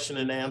not a question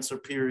and answer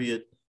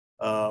period.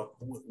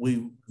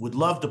 We would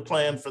love to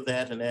plan for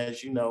that. And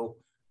as you know,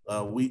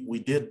 we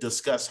did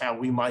discuss how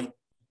we might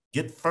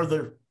get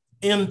further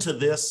into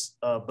this,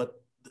 but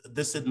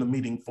this isn't the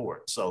meeting for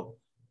it. So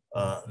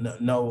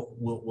no,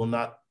 we'll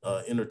not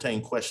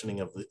entertain questioning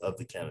of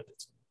the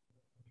candidates.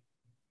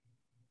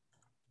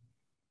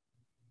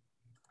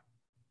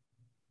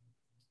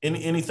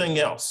 Anything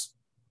else?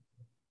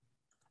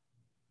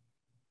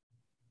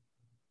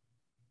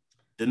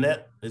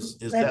 Danette, is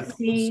that? Let's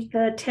see,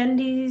 the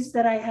attendees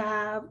that I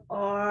have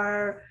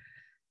are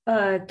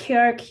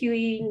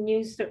KRQE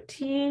News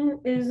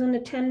 13 is in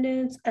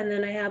attendance, and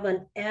then I have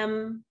an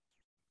M.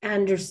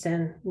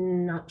 Anderson.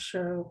 Not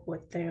sure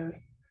what the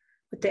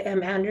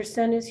M.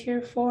 Anderson is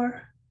here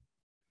for.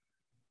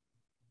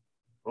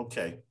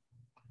 Okay.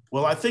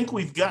 Well, I think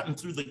we've gotten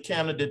through the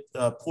candidate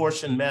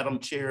portion, Madam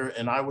Chair,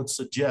 and I would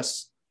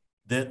suggest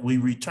that we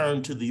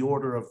return to the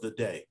order of the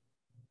day.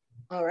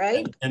 All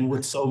right. And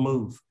would so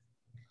move.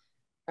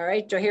 All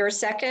right, do I hear a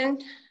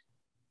second?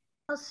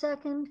 I'll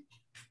second.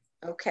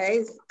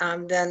 Okay,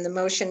 then the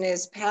motion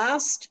is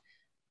passed.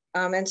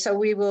 And so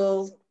we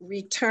will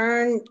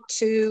return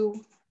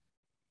to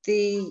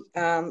the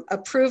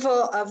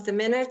approval of the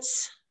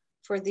minutes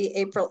for the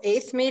April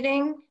 8th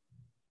meeting.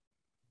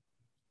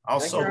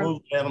 Also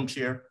move, Madam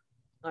Chair.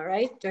 All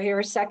right, do I hear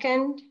a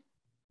second?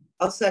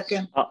 I'll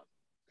second.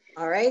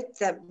 All right,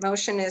 that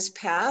motion is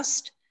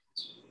passed.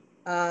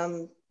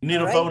 You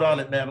need a vote on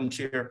it, Madam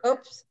Chair.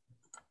 Oops.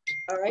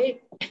 All right,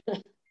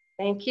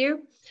 thank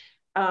you.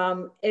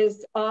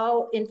 Is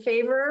all in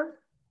favor?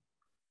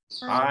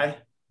 Aye.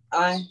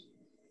 Aye.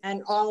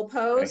 And all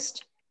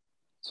opposed?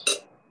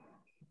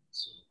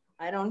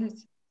 I don't,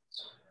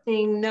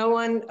 seeing no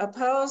one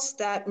opposed,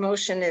 that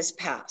motion is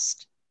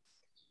passed.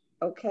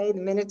 Okay, the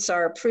minutes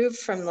are approved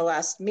from the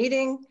last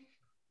meeting.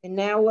 And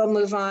now we'll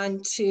move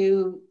on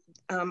to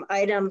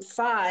item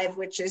 5,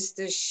 which is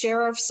the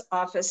Sheriff's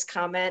Office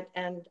comment.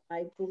 And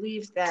I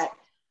believe that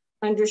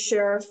Under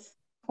Sheriff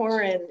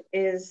Horan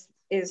is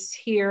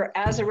here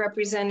as a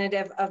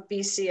representative of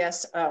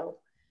BCSO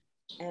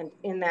and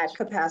in that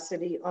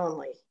capacity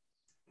only.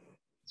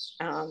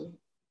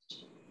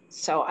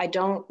 So I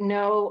don't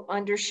know,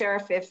 Under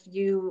Sheriff, if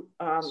you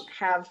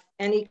have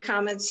any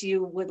comments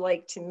you would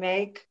like to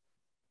make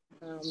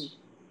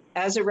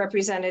as a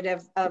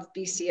representative of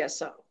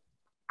BCSO.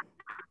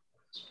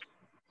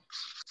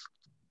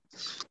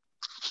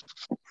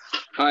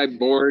 Hi,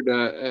 board,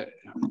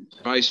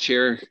 vice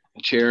chair,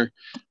 chair.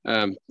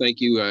 Thank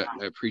you. I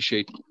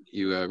appreciate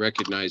you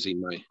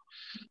recognizing my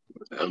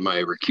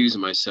recusing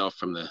myself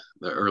from the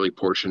early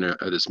portion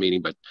of this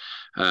meeting, but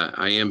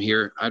I am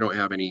here. I don't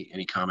have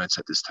any comments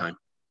at this time.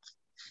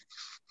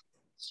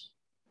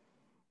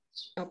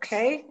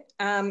 Okay,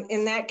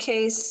 in that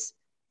case,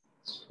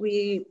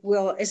 we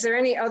will, is there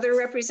any other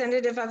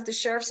representative of the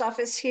Sheriff's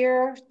Office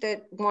here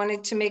that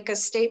wanted to make a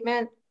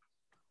statement?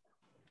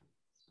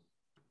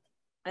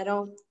 I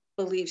don't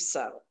believe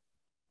so.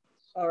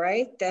 All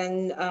right,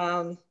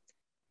 then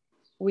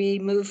we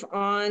move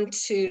on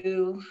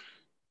to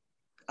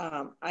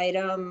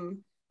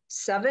item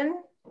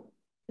 7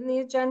 in the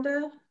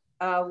agenda,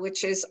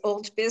 which is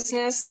old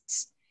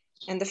business.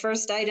 And the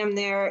first item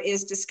there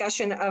is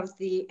discussion of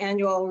the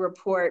annual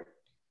report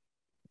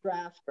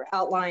draft or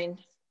outline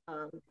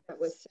that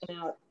was sent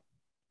out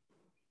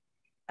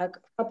a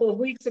couple of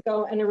weeks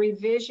ago, and a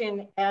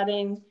revision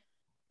adding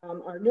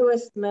our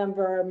newest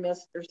member,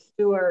 Mr.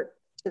 Stewart,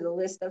 to the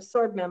list of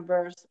SWORD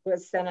members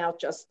was sent out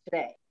just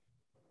today.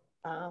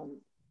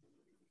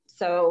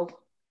 So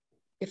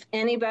if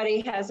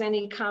anybody has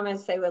any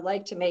comments they would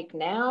like to make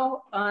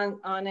now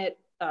on it,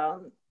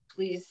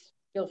 please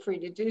feel free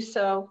to do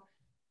so.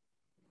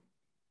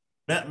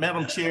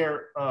 Madam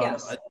Chair,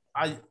 yes.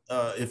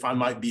 if I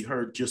might be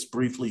heard just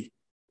briefly,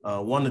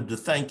 wanted to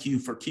thank you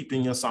for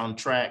keeping us on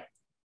track.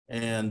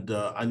 And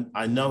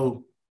I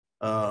know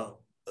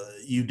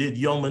you did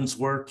yeoman's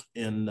work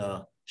in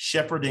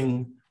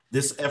shepherding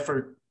this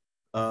effort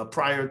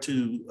prior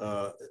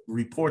to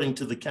reporting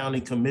to the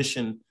County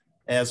Commission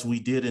as we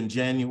did in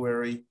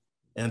January,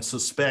 and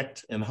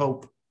suspect and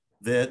hope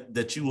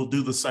that you will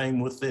do the same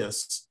with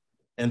this.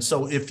 And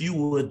so if you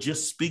would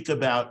just speak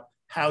about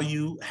how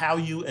you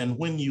and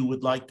when you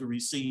would like to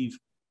receive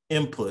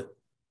input,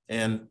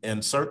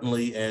 and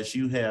certainly as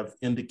you have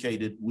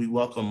indicated, we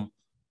welcome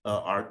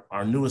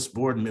our newest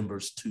board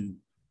members to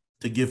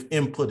give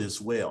input as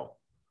well.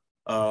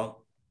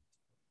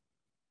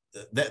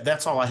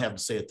 That's all I have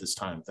to say at this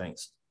time.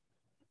 Thanks.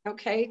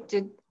 Okay,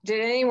 did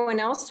anyone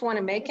else want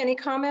to make any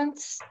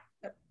comments?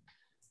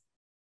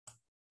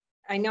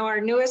 I know our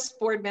newest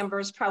board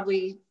members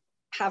probably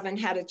haven't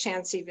had a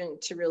chance even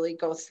to really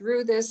go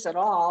through this at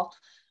all.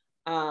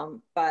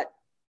 But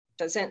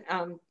doesn't,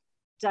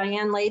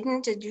 Diane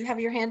Layden, did you have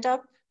your hand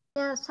up?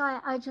 Yes,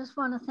 I just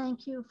want to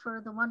thank you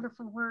for the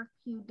wonderful work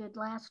you did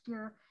last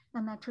year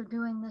and that you're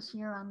doing this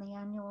year on the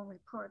annual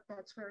report.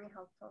 That's very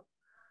helpful.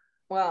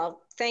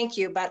 Well, thank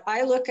you. But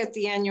I look at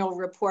the annual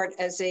report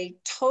as a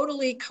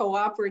totally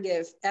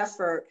cooperative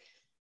effort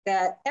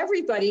that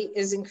everybody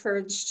is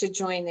encouraged to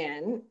join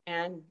in.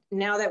 And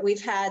now that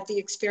we've had the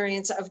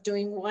experience of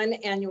doing one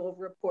annual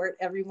report,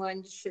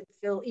 everyone should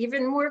feel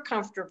even more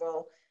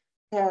comfortable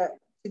to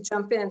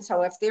jump in.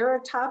 So if there are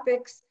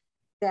topics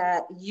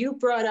that you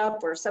brought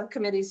up or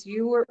subcommittees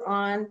you were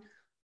on,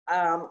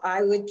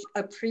 I would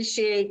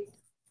appreciate,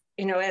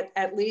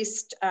 at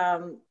least,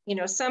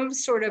 some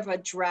sort of a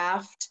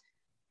draft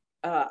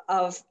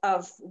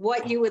of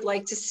what you would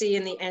like to see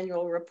in the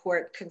annual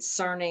report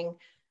concerning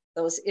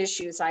those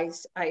issues. I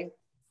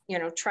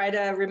try to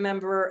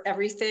remember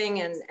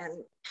everything and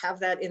have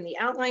that in the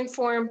outline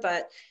form,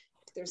 but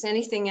if there's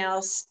anything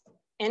else,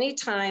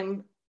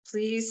 anytime,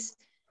 please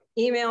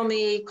email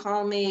me,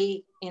 call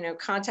me,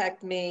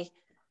 contact me.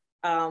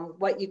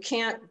 What you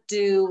can't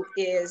do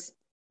is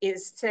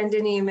send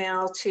an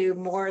email to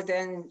more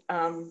than,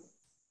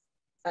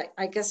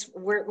 I guess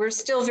we're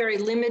still very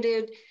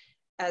limited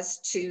as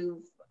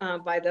to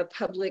by the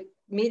Public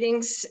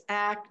Meetings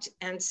Act.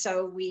 And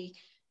so we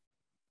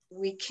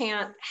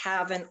can't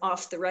have an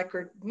off the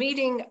record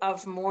meeting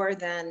of more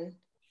than,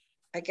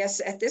 I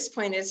guess at this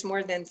point it's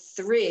more than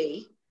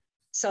 3.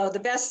 So the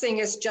best thing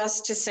is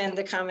just to send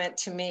the comment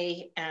to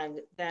me, and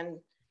then,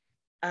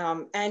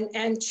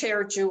 and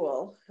Chair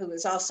Jewell, who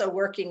is also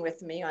working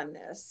with me on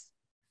this.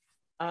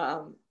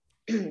 And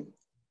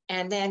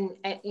then,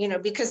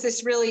 because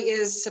this really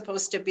is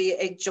supposed to be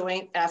a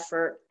joint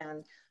effort,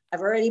 and I've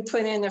already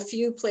put in a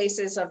few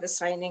places of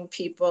assigning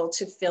people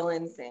to fill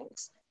in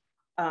things,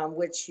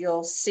 which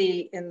you'll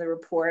see in the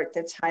report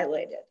that's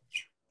highlighted.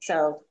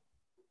 So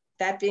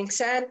that being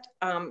said,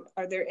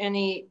 are there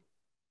any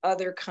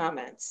other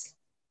comments?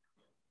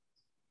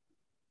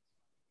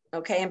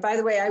 Okay, and by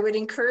the way, I would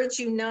encourage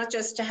you not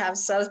just to have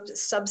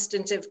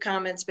substantive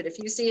comments, but if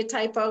you see a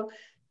typo,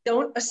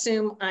 don't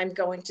assume I'm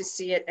going to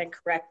see it and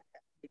correct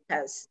it,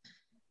 because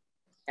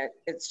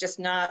it's just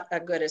not a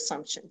good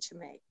assumption to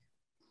make.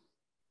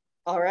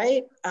 All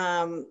right,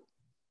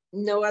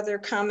 no other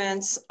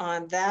comments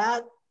on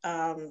that.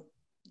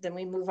 Then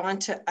we move on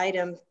to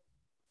item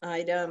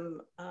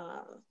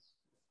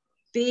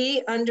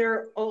B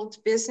under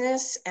old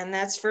business, and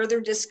that's further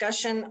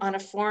discussion on a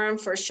forum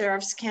for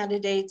sheriff's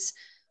candidates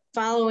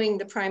following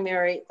the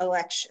primary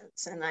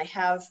elections. And I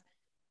have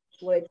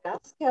Floyd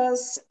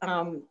as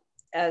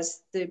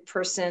the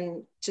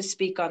person to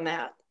speak on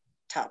that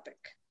topic.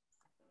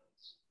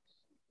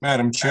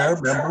 Madam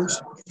Chair,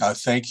 members,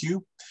 thank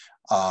you.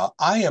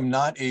 I am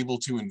not able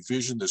to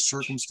envision the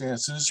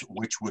circumstances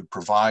which would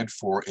provide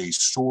for a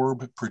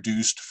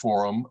SORB-produced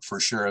forum for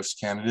sheriff's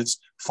candidates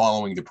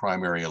following the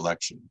primary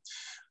election.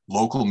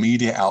 Local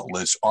media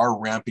outlets are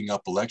ramping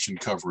up election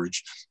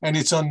coverage, and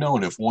it's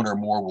unknown if one or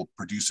more will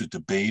produce a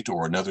debate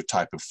or another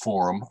type of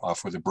forum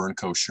for the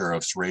Burnco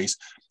sheriff's race.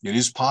 It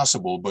is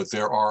possible, but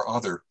there are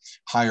other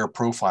higher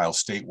profile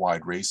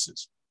statewide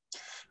races.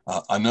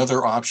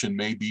 Another option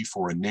may be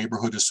for a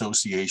neighborhood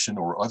association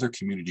or other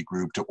community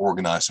group to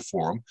organize a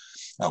forum.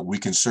 We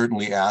can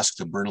certainly ask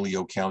the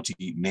Bernalillo County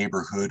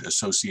Neighborhood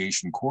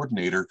Association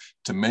Coordinator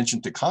to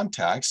mention to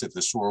contacts if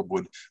the SORB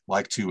would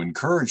like to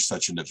encourage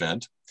such an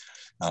event.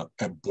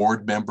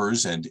 Board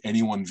members and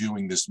anyone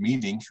viewing this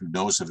meeting who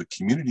knows of a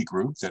community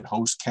group that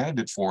hosts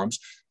candidate forums,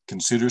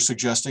 consider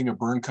suggesting a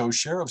Bernco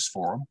Sheriff's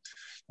Forum.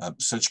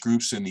 Such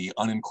groups in the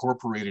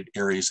unincorporated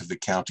areas of the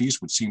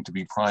counties would seem to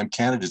be prime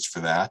candidates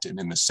for that, and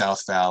in the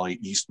South Valley,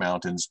 East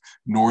Mountains,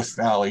 North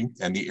Valley,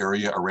 and the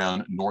area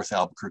around North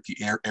Albuquerque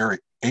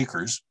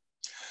Acres.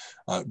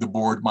 The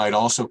board might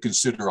also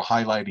consider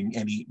highlighting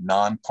any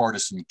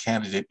nonpartisan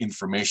candidate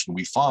information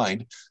we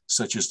find,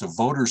 such as the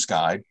Voter's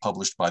Guide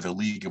published by the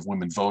League of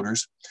Women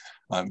Voters.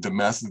 The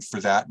method for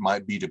that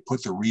might be to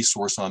put the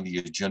resource on the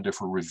agenda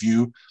for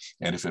review,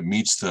 and if it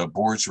meets the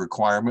board's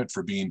requirement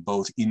for being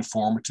both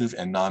informative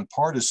and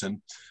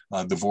nonpartisan,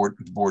 the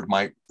board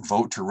might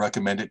vote to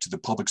recommend it to the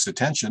public's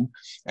attention,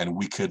 and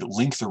we could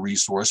link the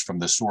resource from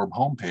the SORB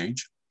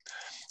homepage.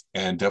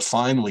 And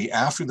finally,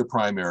 after the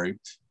primary,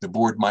 the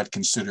board might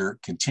consider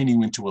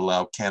continuing to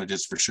allow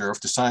candidates for sheriff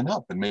to sign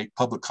up and make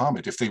public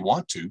comment if they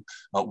want to,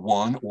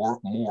 one or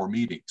more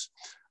meetings.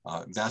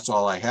 That's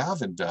all I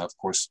have, and of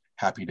course,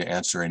 happy to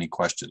answer any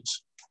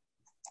questions.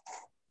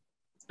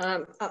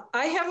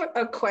 I have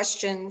a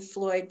question,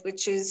 Floyd,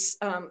 which is,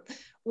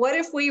 what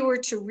if we were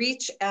to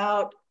reach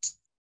out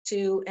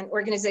to an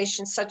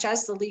organization such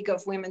as the League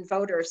of Women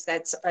Voters,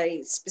 that's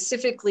a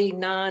specifically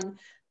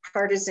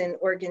non-partisan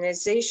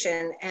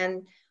organization,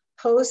 and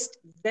post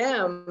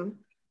them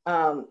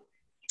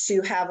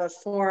to have a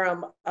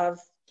forum of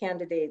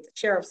candidates,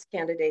 sheriff's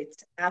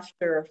candidates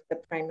after the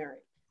primary?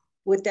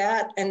 Would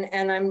that,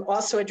 and I'm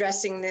also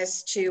addressing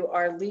this to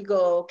our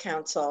legal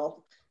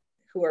counsel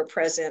who are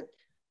present,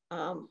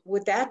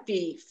 would that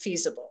be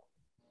feasible?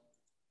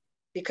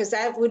 Because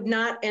that would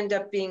not end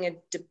up being a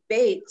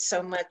debate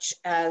so much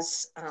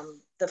as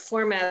the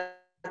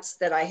formats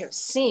that I have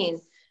seen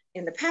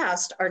in the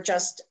past are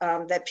just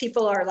that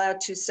people are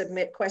allowed to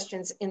submit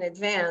questions in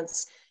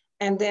advance,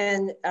 and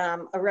then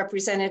a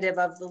representative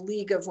of the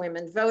League of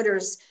Women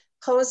Voters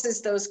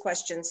poses those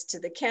questions to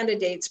the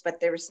candidates, but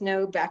there's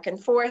no back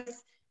and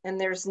forth, and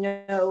there's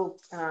no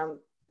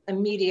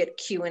immediate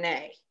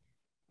Q&A.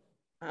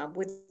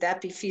 Would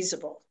that be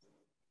feasible?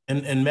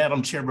 And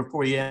Madam Chair,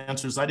 before he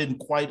answers, I didn't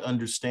quite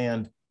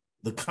understand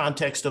the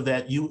context of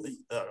that.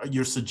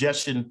 Your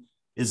suggestion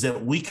is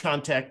that we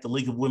contact the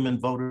League of Women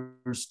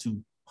Voters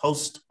to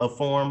host a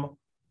forum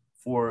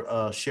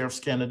for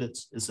sheriff's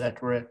candidates. Is that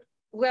correct?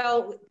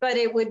 Well, but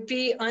it would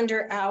be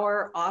under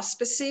our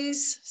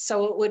auspices.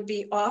 So it would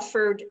be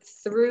offered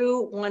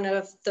through one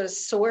of the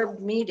SORB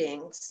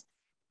meetings,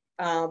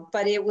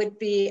 but it would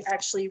be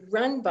actually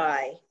run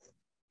by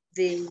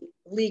the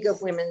League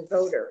of Women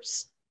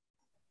Voters.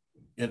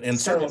 And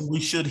certainly we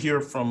should hear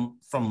from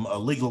a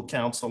legal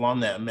counsel on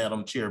that,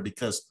 Madam Chair,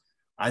 because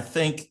I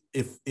think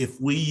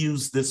if we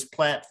use this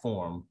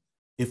platform,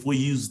 if we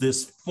use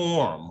this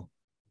forum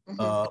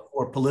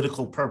for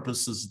political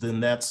purposes, then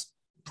that's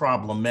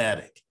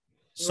problematic.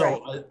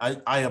 So right.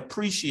 I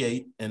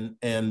appreciate, and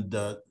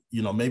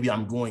you know, maybe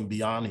I'm going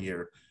beyond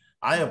here.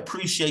 I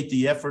appreciate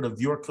the effort of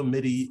your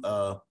committee.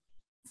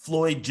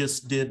 Floyd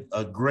just did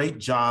a great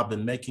job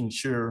in making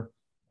sure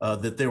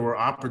that there were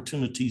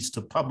opportunities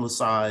to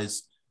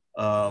publicize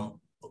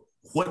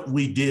what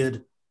we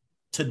did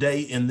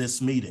today in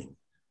this meeting.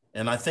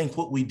 And I think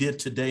what we did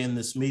today in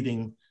this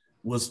meeting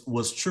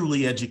was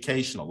truly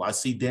educational. I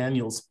see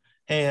Daniel's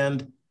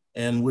hand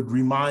and would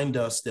remind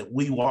us that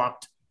we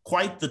walked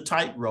quite the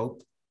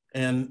tightrope,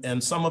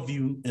 and some of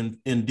you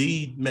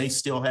indeed may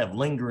still have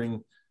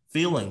lingering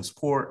feelings.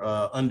 Poor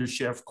Under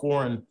Sheriff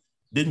Corrin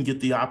didn't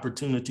get the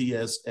opportunity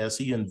as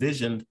he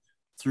envisioned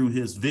through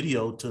his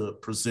video to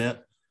present,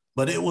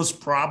 but it was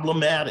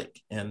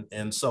problematic.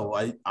 And so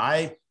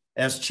I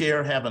as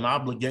chair have an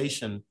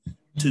obligation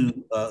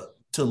to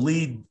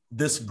lead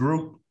this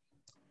group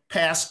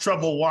past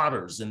troubled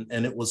waters,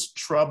 and it was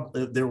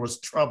there was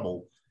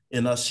trouble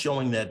in us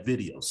showing that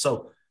video.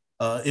 So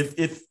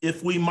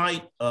if we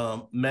might,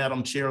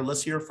 Madam Chair,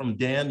 let's hear from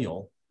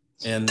Daniel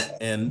and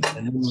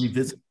we'll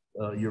revisit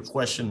your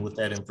question with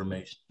that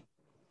information.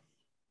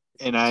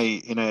 And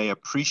I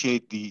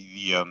appreciate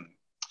the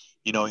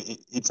you know,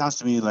 it sounds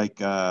to me like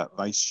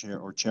Vice Chair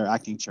or Chair,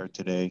 Acting Chair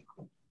today,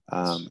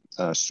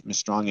 Ms.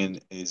 Strongin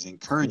is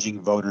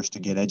encouraging voters to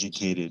get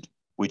educated,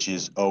 which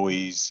is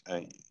always.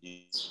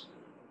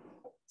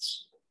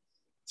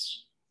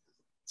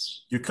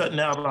 You're cutting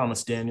out on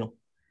us, Daniel.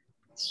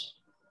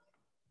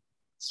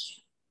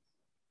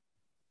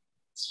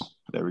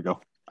 There we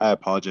go. I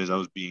apologize. I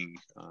was being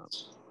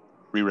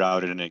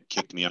rerouted and it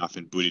kicked me off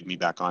and booted me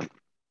back on.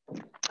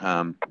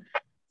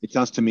 It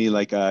sounds to me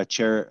like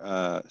Chair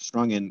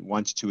Strongin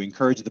wants to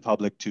encourage the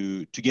public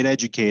to get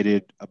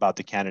educated about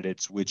the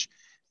candidates, which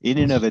in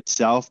and of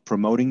itself,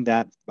 promoting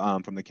that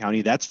from the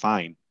county, that's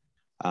fine.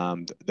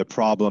 The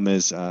problem,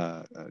 as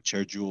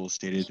Chair Jewell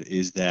stated,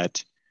 is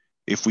that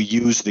if we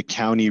use the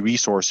county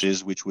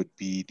resources, which would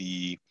be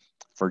the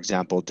For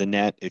example,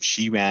 Danette, if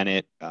she ran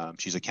it,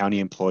 she's a county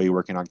employee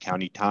working on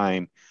county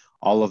time,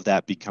 all of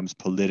that becomes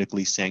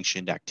politically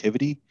sanctioned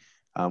activity.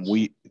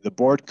 The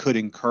board could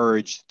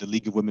encourage the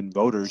League of Women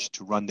Voters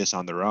to run this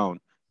on their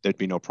own. There'd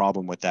be no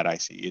problem with that, I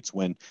see. It's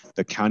when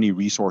the county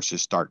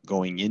resources start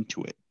going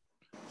into it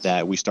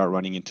that we start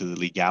running into the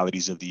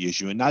legalities of the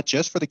issue, and not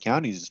just for the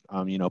counties,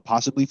 you know,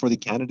 possibly for the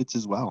candidates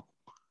as well.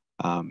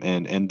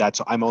 And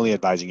that's, I'm only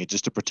advising it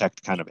just to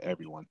protect kind of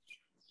everyone.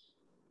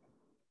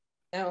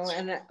 No,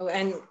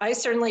 and I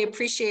certainly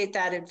appreciate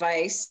that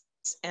advice.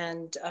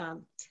 And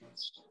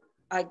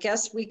I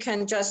guess we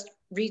can just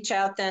reach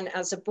out then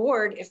as a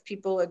board, if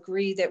people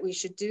agree that we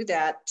should do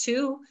that,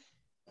 to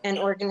an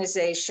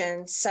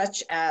organization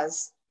such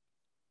as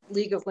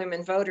League of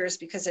Women Voters,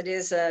 because it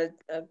is a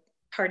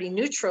party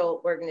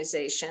neutral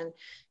organization,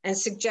 and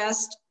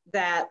suggest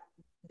that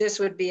this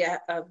would be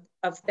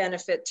of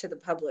benefit to the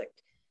public.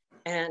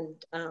 And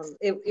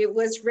it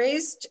was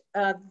raised,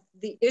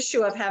 the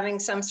issue of having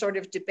some sort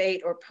of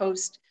debate or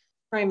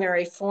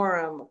post-primary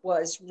forum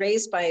was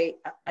raised by,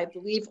 I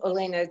believe,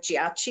 Elena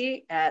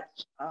Giacchi at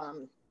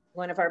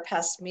one of our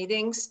past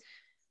meetings,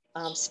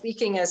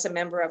 speaking as a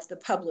member of the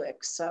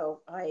public.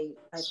 So I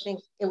think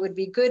it would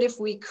be good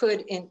if we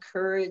could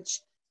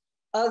encourage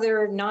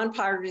other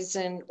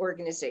nonpartisan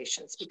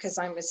organizations, because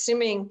I'm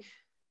assuming,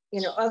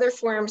 you know, other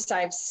forums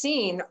I've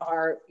seen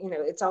are, you know,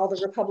 it's all the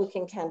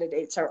Republican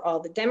candidates or all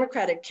the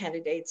Democratic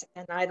candidates.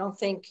 And I don't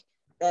think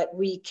that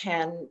we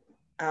can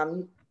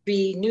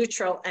be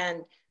neutral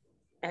and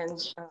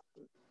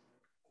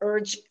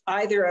urge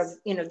either of,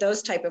 you know,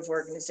 those type of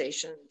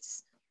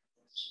organizations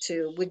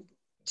to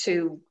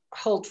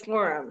hold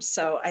forums.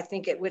 So I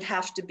think it would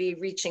have to be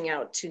reaching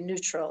out to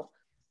neutral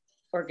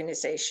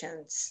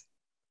organizations.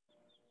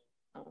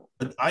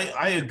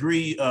 I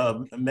agree,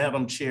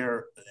 Madam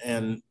Chair,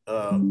 and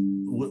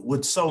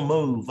would so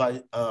move.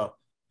 I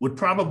would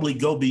probably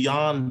go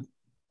beyond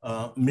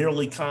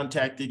merely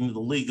contacting the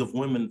League of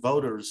Women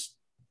Voters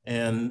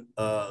and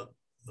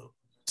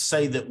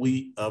say that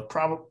we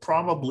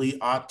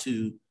probably ought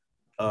to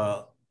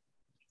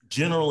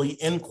generally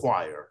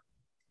inquire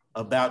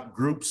about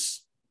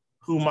groups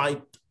who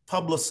might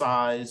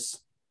publicize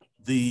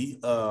the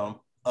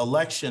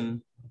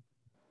election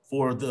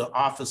for the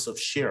office of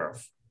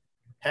sheriff.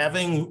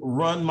 Having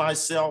run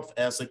myself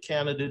as a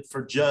candidate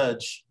for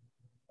judge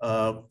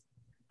a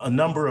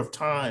number of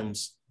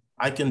times,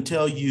 I can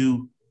tell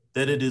you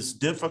that it is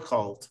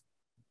difficult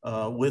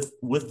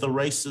with the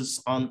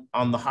races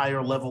on the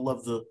higher level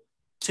of the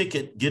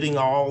ticket, getting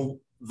all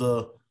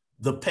the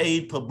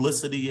paid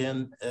publicity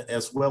in,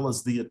 as well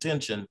as the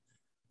attention,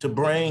 to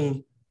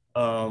bring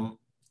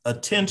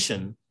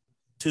attention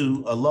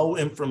to a low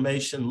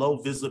information, low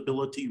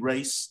visibility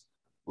race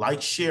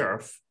like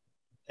sheriff.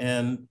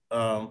 And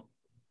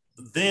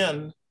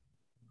then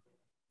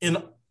in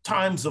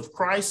times of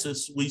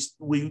crisis,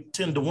 we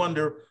tend to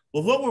wonder,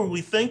 well, what were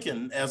we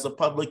thinking as a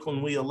public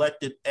when we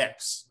elected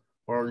X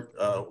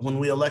or when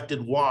we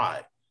elected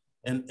Y?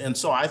 And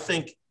so I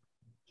think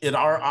it's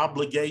our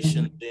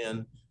obligation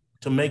then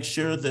to make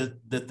sure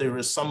that there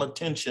is some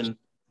attention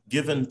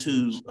given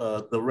to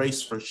the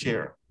race for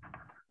sheriff.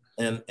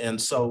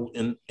 And so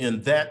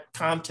in that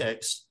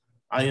context,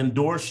 I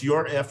endorse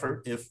your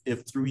effort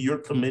if through your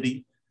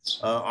committee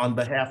on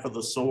behalf of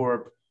the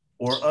SORB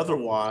or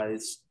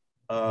otherwise,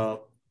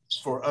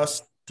 for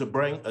us to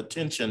bring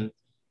attention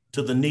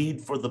to the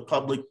need for the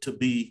public to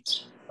be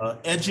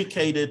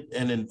educated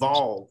and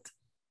involved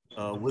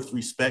with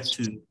respect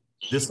to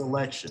this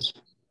election.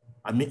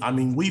 I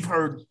mean, we've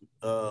heard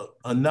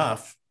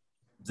enough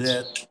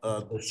that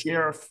the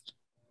sheriff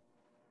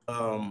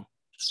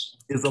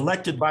is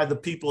elected by the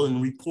people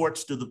and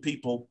reports to the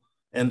people.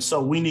 And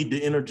so we need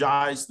to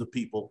energize the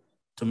people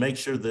to make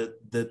sure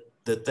that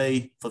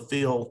they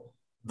fulfill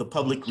the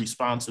public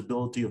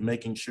responsibility of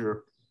making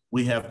sure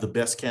we have the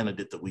best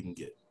candidate that we can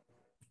get.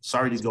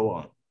 Sorry to go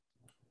on.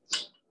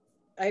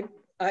 I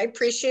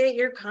appreciate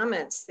your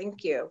comments.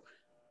 Thank you.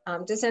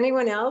 Does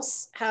anyone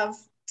else have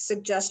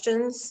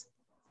suggestions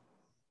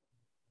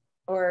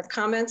or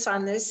comments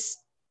on this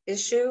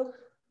issue?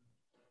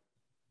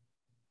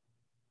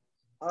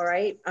 All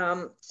right,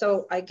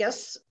 so I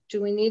guess,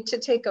 do we need to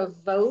take a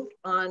vote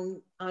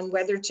on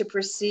whether to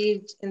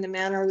proceed in the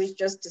manner we've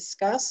just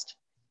discussed?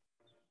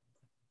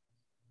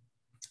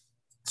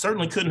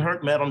 Certainly couldn't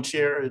hurt, Madam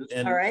Chair.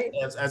 And all right,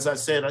 as I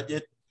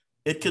said,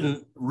 it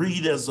can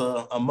read as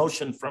a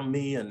motion from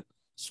me, and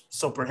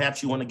so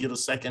perhaps you want to get a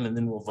second and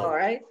then we'll vote. All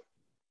right,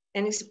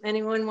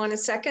 anyone want a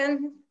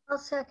second? I'll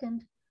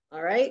second.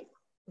 All right,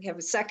 we have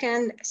a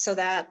second, so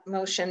that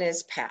motion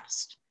is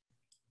passed.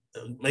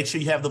 Make sure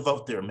you have the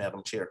vote there,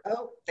 Madam Chair.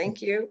 Oh, thank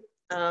you.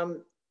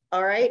 All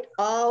right,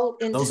 all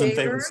in Those favor? in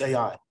favor say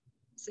aye.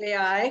 Say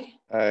aye.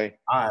 Aye.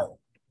 Aye.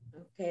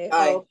 Okay,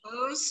 Aye. all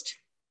opposed?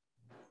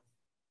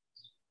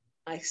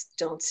 I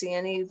don't see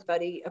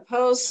anybody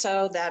opposed,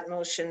 so that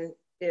motion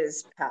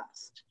is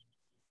passed.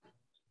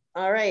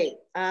 All right,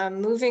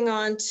 moving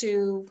on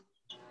to,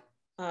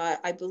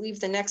 I believe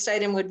the next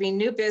item would be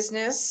new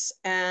business,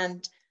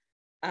 and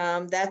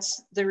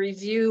That's the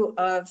review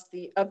of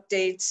the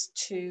updates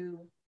to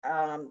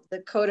the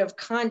code of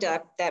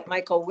conduct that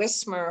Michael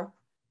Wismer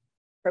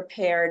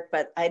prepared,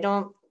 but I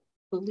don't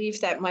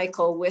believe that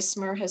Michael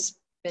Wismer has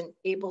been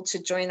able to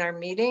join our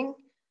meeting.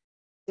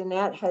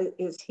 Danette,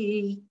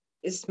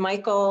 is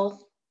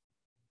Michael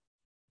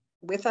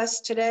with us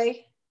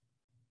today?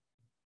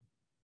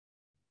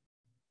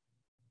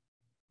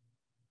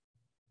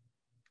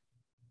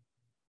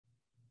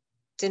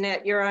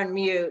 Danette, you're on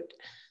mute.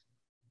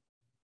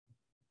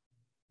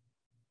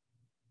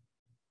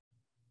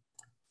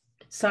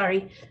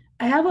 Sorry,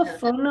 I have a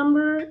phone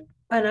number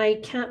and I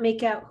can't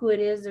make out who it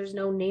is. There's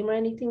no name or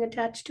anything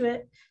attached to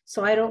it.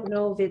 So I don't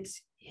know if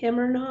it's him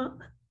or not.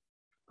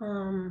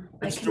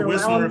 Mr.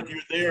 Wismer, if you're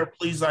there,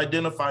 please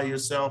identify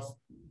yourself.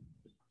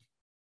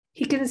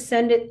 He can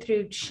send it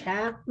through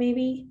chat,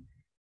 maybe.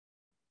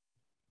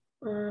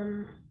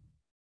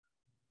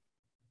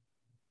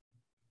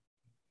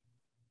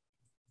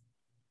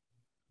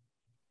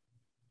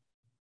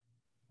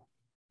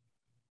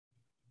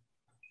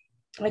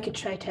 I could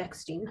try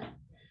texting.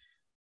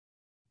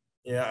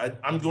 Yeah,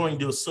 I'm going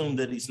to assume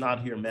that he's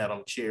not here,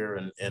 Madam Chair,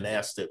 and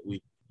ask that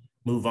we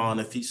move on.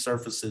 If he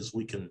surfaces,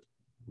 we can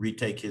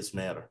retake his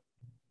matter.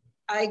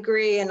 I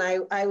agree, and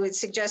I would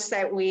suggest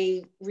that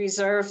we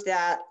reserve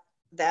that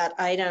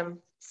item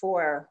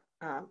for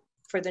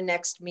the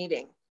next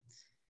meeting.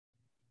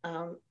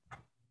 All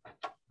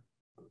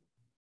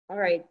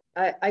right,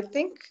 I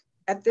think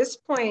at this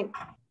point,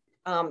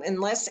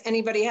 unless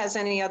anybody has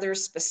any other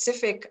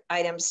specific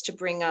items to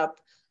bring up,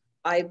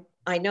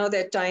 I know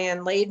that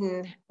Diane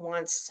Layden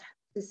wants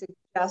to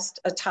suggest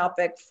a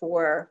topic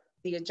for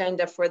the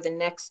agenda for the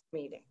next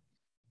meeting.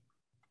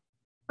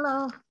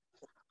 Hello.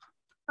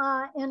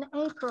 In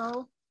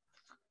April,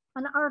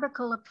 an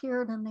article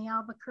appeared in the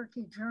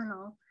Albuquerque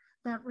Journal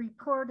that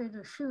reported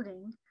a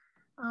shooting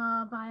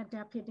by a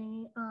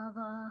deputy of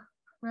a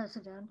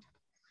resident.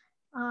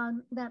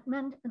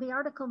 The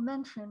article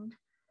mentioned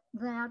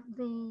that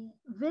the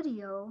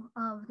video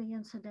of the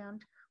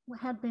incident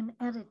had been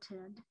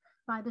edited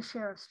by the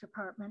Sheriff's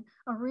Department.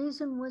 A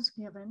reason was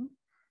given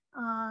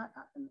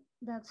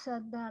that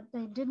said that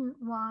they didn't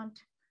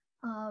want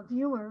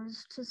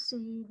viewers to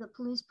see the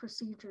police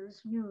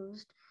procedures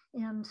used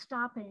in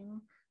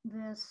stopping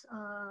this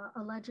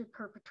alleged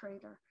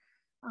perpetrator.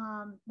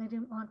 They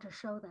didn't want to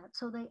show that,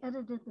 so they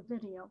edited the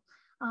video.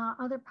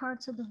 Other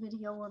parts of the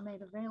video were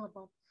made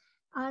available.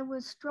 I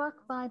was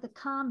struck by the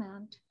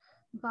comment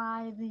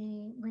by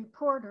the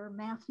reporter,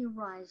 Matthew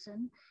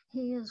Risen.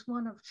 He is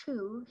one of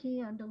two. He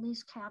and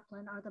Elise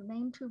Kaplan are the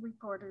main two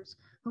reporters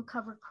who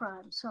cover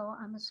crime, so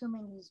I'm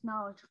assuming he's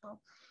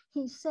knowledgeable.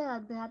 He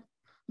said that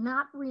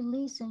not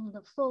releasing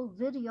the full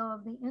video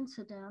of the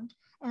incident,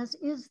 as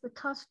is the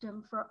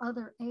custom for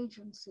other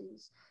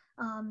agencies,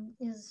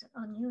 is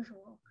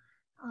unusual.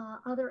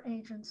 Other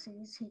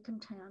agencies, he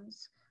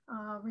contends,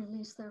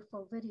 release their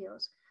full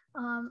videos.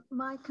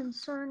 My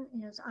concern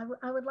is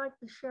I would like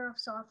the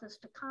Sheriff's Office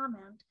to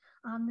comment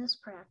on this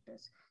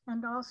practice.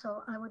 And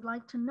also I would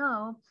like to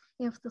know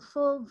if the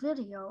full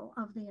video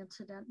of the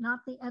incident,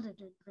 not the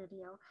edited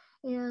video,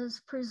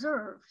 is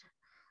preserved.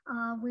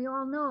 We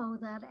all know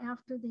that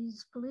after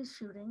these police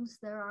shootings,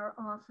 there are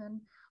often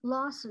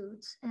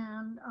lawsuits,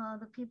 and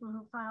the people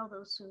who file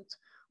those suits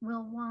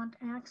will want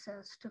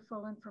access to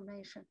full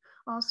information.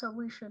 Also,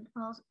 we should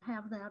also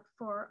have that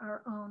for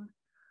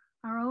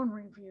our own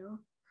review,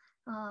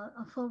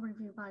 a full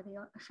review by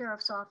the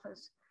Sheriff's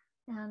Office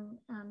and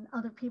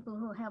other people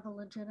who have a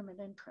legitimate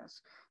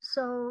interest.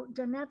 So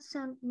Danette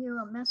sent you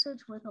a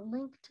message with a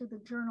link to the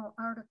journal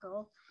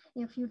article.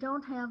 If you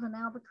don't have an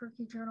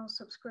Albuquerque Journal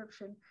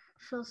subscription,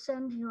 she'll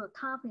send you a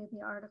copy of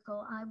the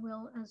article. I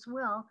will as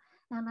well,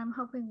 and I'm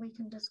hoping we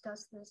can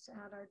discuss this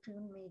at our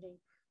June meeting.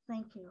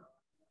 Thank you.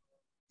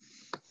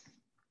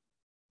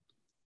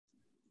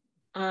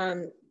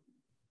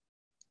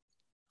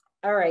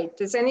 All right,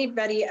 does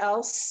anybody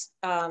else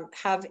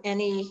have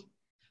any?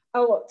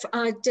 Oh,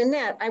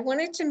 Danette, I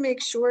wanted to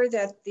make sure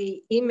that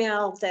the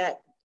email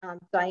that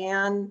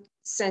Diane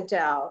sent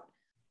out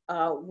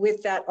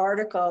with that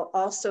article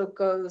also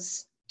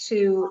goes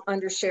to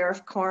Under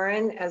Sheriff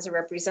Corrin as a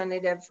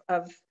representative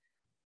of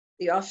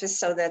the office,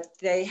 so that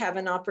they have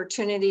an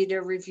opportunity to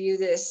review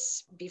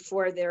this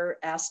before they're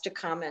asked to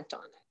comment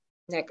on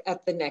it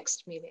at the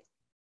next meeting.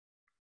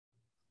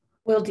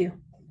 Will do.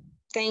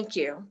 Thank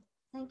you.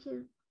 Thank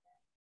you.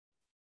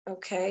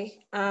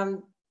 Okay.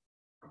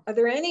 Are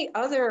there any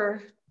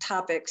other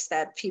topics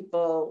that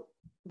people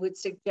would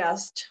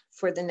suggest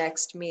for the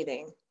next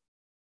meeting?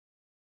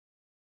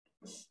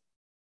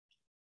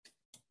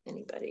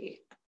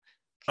 Anybody?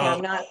 Okay,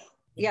 I'm not.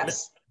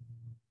 Yes.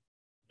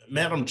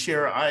 Madam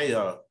Chair,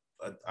 I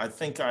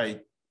think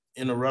I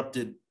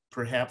interrupted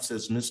perhaps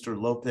as Mr.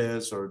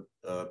 Lopez or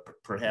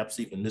perhaps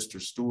even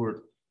Mr.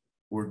 Stewart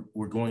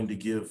were going to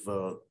give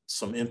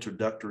some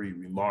introductory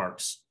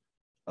remarks.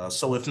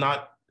 So if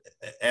not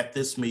at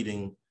this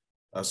meeting,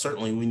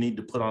 certainly we need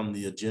to put on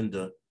the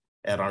agenda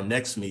at our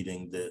next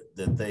meeting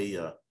that they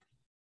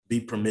be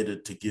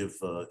permitted to give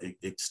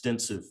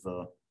extensive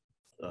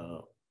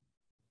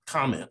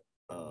comment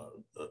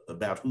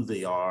about who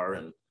they are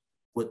and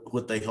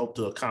what they hope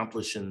to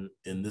accomplish in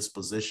this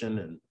position.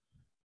 And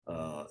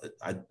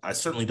I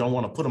certainly don't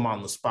want to put them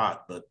on the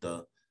spot, but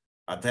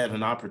I've had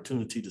an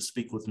opportunity to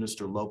speak with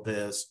Mr.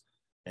 Lopez,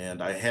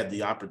 and I had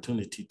the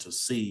opportunity to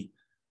see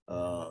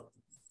the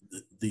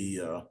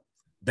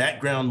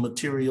background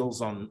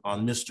materials on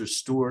Mr.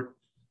 Stewart.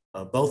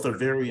 Both are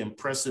very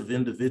impressive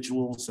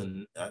individuals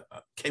and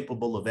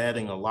capable of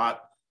adding a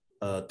lot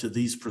to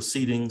these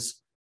proceedings.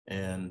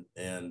 And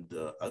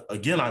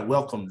again, I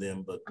welcome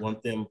them, but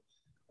want them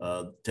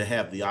to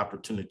have the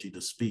opportunity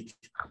to speak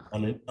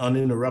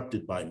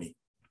uninterrupted by me.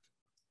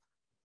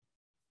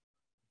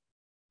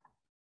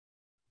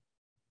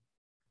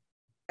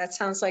 That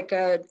sounds like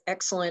an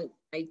excellent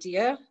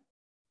idea.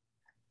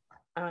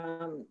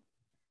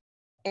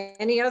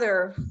 Any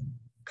other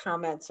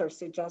comments or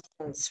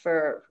suggestions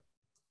for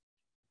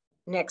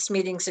next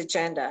meeting's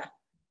agenda?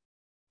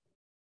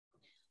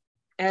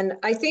 And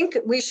I think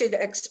we should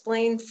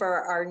explain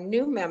for our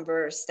new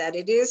members that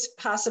it is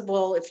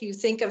possible if you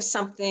think of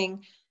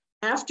something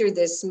after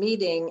this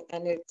meeting,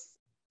 and it's,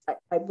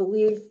 I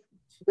believe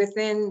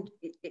within,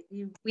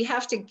 we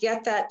have to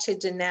get that to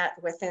Danette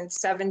within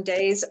 7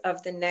 days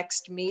of the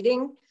next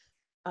meeting,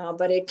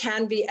 but it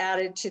can be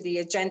added to the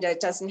agenda. It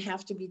doesn't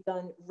have to be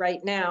done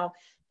right now.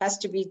 It has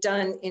to be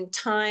done in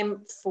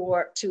time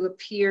to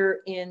appear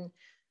in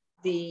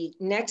the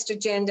next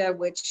agenda,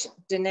 which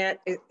Danette,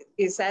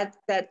 is that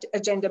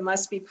agenda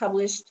must be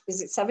published,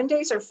 is it 7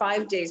 days or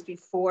 5 days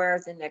before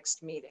the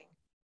next meeting?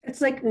 It's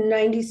like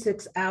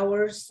 96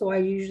 hours. So I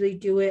usually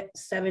do it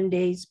 7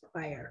 days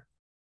prior.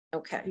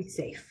 Okay. Be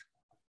safe.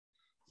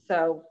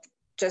 So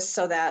just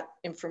so that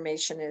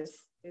information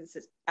is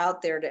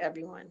out there to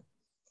everyone.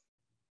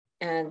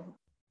 And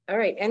all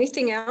right,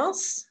 anything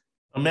else?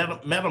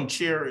 Madam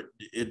Chair,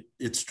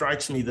 it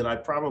strikes me that I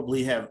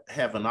probably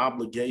have an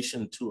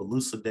obligation to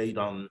elucidate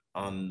on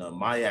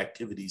my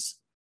activities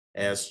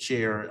as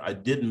chair. I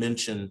did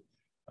mention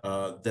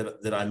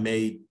that I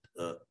made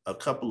a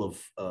couple of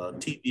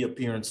TV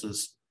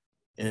appearances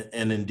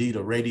and indeed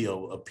a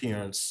radio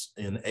appearance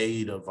in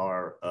aid of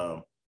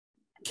our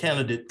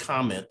candidate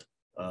comment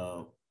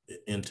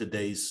in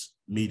today's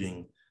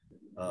meeting.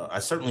 I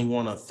certainly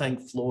want to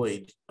thank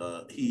Floyd.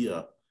 He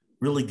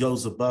really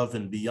goes above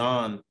and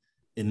beyond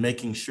in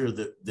making sure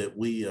that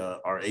we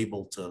are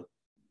able to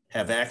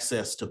have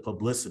access to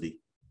publicity.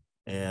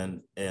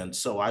 And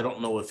so I don't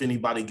know if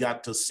anybody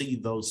got to see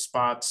those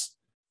spots.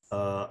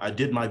 I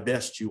did my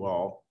best, you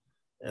all.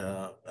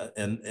 I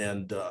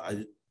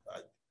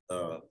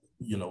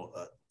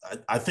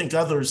think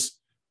others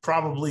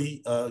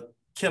probably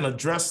can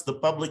address the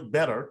public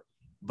better,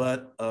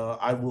 but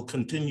I will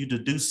continue to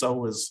do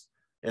so as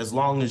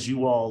long as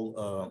you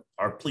all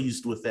are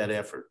pleased with that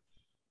effort.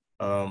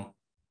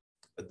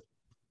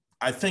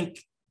 I think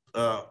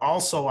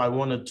also I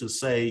wanted to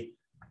say,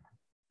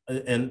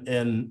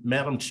 and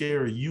Madam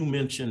Chair, you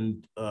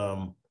mentioned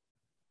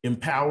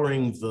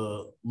empowering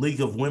the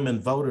League of Women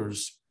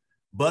Voters,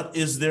 but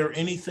is there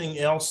anything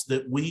else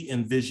that we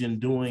envision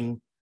doing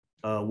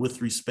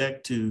with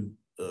respect to,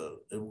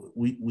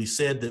 we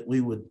said that we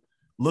would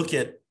look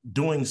at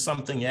doing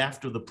something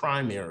after the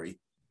primary.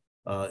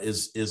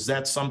 Is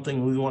that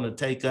something we want to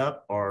take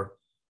up, or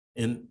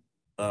in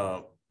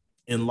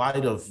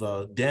light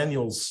of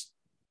Daniel's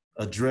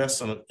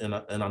address,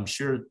 and I'm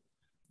sure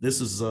this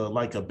is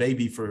like a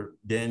baby for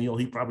Daniel.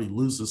 He probably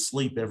loses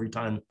sleep every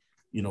time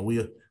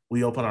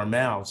we open our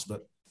mouths.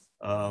 But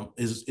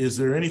is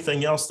there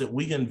anything else that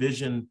we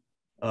envision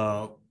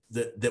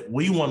that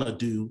we want to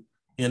do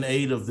in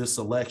aid of this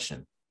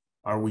election?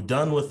 Are we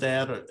done with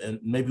that, and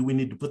maybe we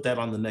need to put that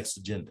on the next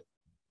agenda?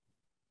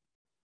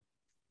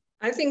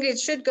 I think it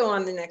should go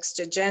on the next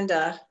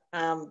agenda.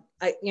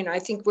 I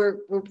think we're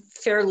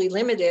fairly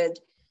limited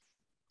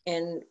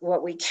in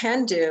what we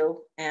can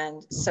do,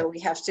 and so we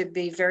have to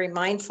be very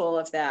mindful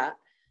of that.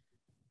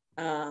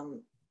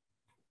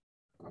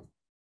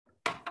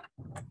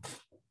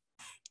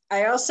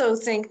 I also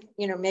think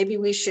maybe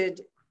we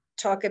should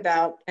talk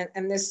about,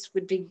 and this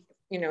would be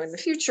in the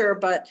future,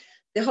 but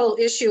the whole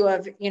issue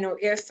of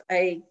if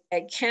a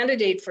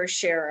candidate for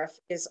sheriff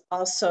is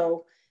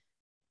also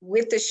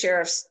with the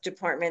sheriff's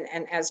department,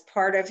 and as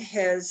part of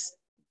his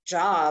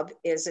job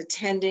is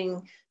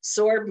attending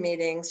SORB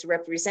meetings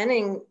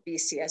representing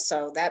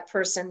BCSO, that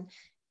person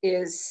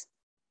is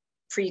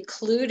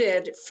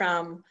precluded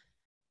from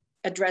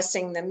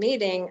addressing the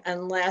meeting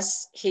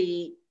unless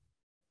he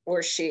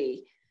or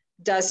she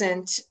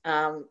doesn't,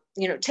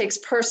 takes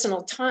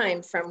personal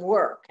time from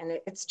work. And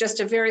it's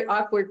just a very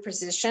awkward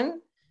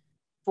position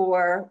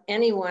for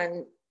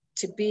anyone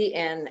to be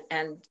in.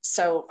 And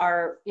so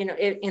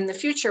in the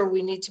future,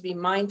 we need to be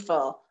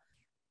mindful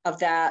of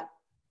that,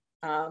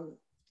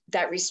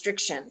 that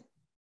restriction,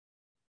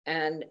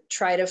 and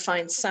try to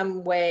find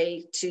some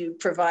way to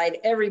provide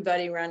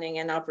everybody running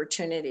an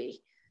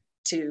opportunity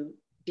to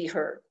be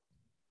heard.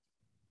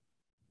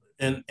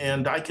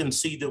 And I can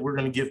see that we're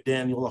going to give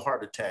Daniel a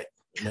heart attack.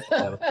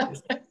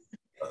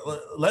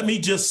 let me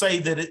just say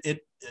that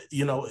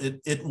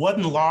it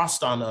wasn't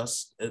lost on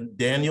us, and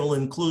Daniel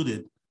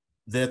included,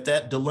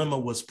 that dilemma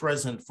was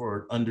present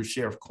for Under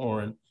Sheriff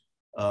Corrin.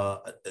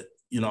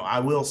 I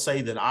will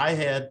say that I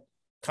had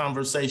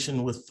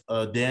conversation with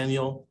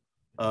Daniel.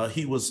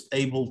 He was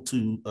able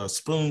to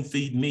spoon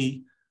feed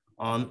me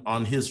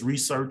on his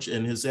research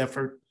and his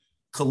effort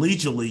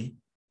collegially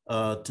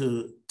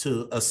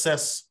to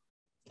assess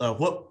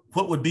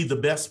what would be the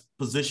best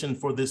position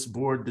for this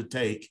board to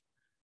take.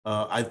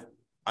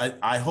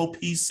 I hope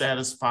he's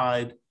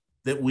satisfied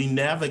that we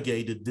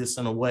navigated this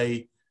in a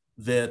way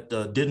that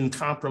didn't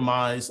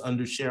compromise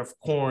Under Sheriff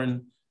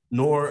Corrin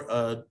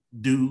nor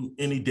do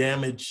any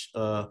damage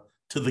to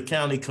the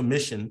county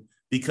commission,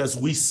 because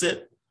we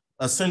sit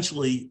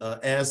essentially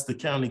as the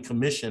county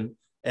commission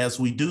as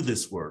we do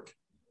this work.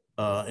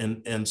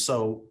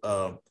 So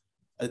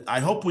I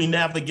hope we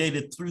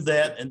navigated through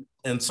that,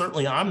 and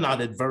certainly I'm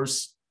not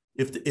adverse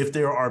if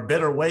there are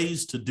better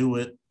ways to do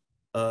it,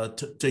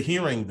 to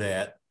hearing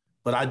that.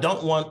 But I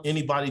don't want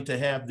anybody to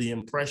have the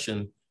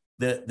impression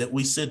that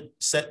we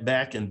sat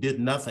back and did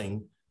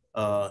nothing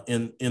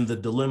in the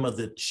dilemma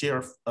that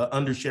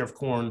Under Sheriff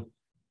Corrin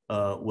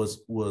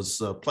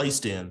was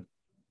placed in.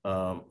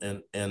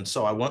 And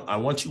so I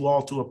want you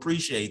all to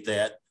appreciate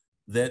that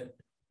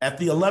at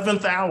the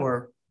 11th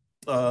hour,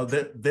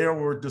 that there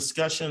were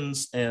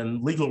discussions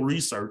and legal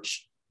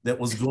research that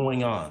was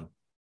going on.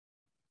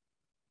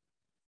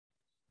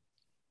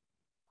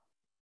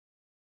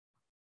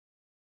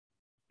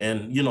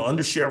 And,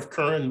 Under Sheriff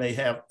Corrin may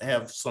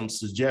have some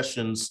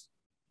suggestions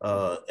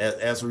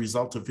as a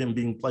result of him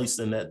being placed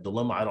in that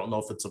dilemma. I don't know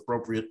if it's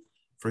appropriate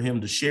for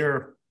him to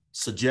share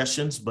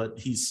suggestions, but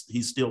he's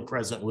still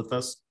present with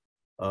us.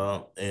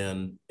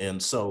 And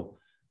so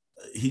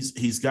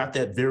he's got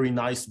that very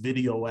nice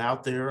video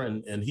out there,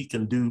 and he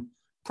can do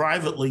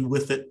privately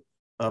with it,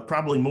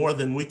 probably more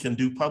than we can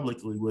do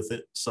publicly with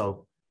it.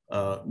 So,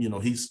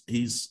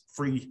 he's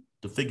free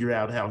to figure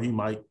out how he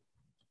might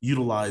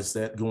utilize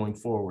that going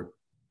forward.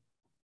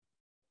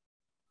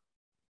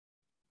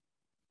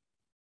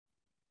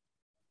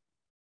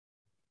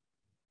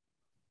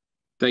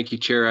 Thank you,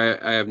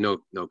 Chair. I have no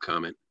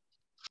comment.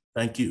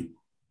 Thank you.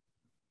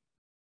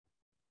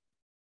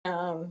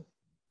 All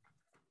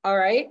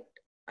right.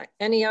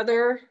 Any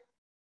other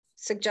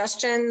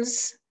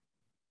suggestions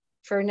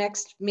for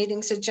next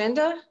meeting's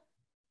agenda?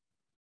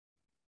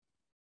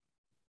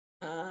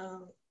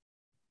 All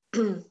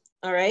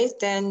right,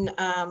 then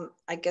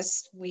I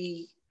guess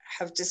we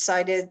have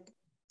decided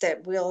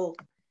that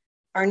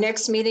our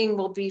next meeting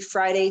will be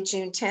Friday,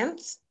 June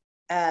 10th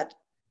at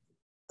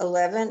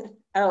 11.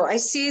 Oh, I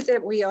see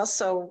that we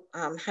also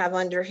have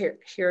under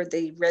here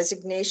the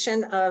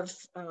resignation of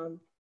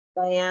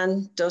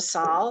Diane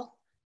Dosal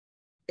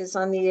is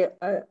on the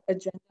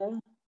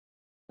agenda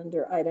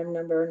under item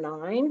number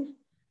 9.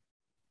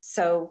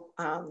 So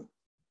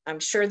I'm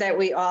sure that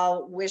we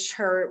all wish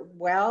her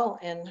well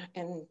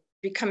in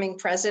becoming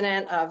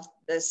president of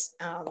this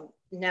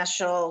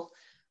National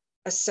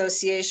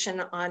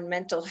Association on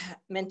Mental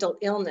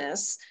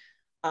Illness.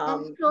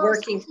 National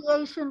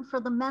Association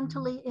for the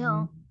Mentally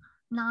Ill,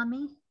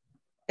 NAMI.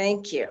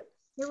 Thank you.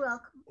 You're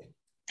welcome.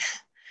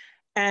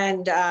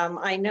 And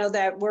I know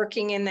that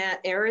working in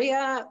that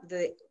area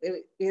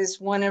it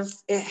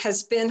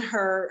has been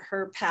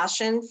her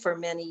passion for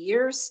many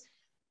years.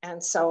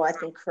 And so I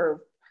think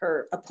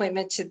her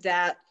appointment to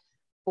that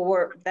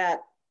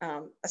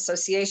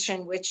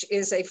association, which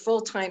is a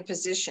full-time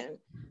position,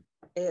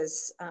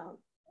 is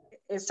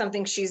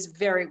something she's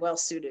very well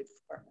suited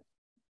for.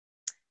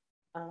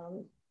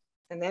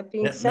 And that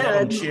being said,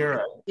 Madam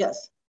Chair,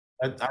 yes.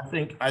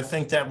 I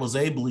think that was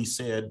ably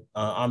said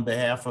on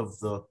behalf of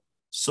the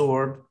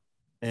SORB,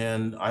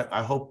 and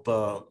I hope,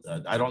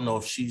 I don't know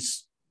if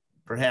she's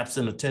perhaps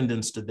in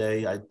attendance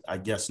today, I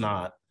guess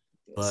not,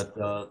 but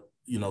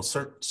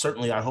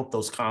certainly I hope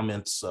those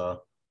comments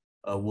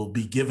will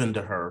be given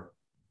to her,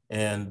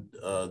 and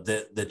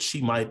that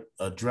she might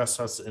address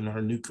us in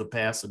her new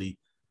capacity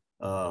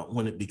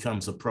when it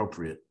becomes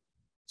appropriate.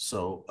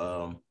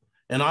 So,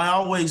 and I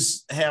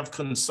always have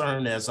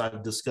concern, as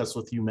I've discussed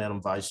with you, Madam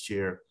Vice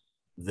Chair,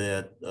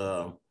 that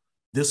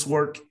this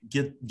work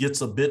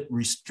gets a bit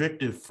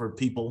restrictive for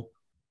people.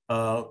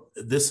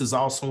 This is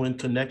also in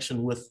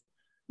connection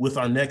with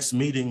our next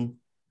meeting.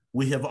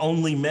 We have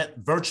only met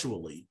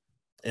virtually,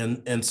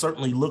 and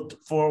certainly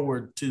looked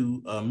forward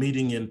to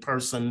meeting in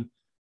person,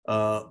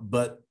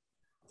 but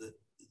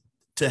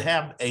to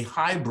have a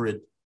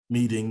hybrid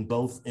meeting,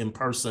 both in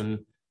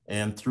person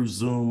and through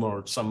Zoom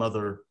or some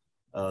other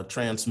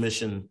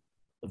transmission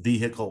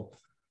vehicle,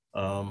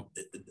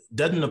 it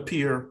doesn't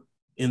appear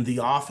in the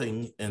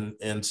offing,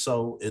 and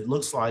so it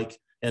looks like,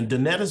 and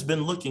Danette has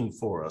been looking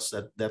for us.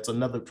 That's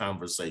another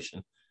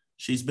conversation.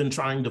 She's been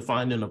trying to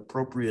find an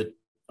appropriate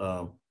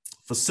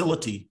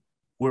facility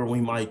where we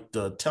might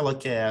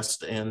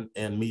telecast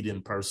and meet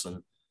in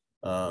person,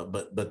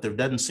 but there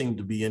doesn't seem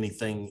to be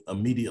anything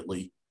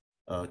immediately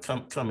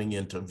coming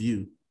into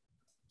view.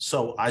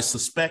 So I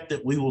suspect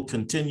that we will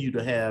continue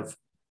to have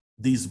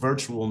these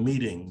virtual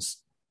meetings,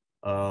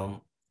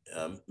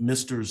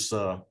 Misters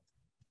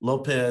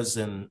Lopez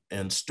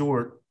and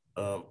Stewart,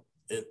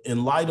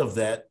 in light of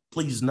that,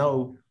 please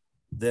know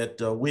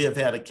that we have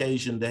had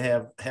occasion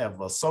to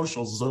have a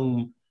social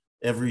Zoom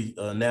every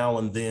now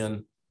and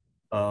then,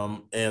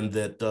 and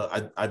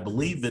that I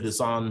believe it is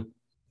on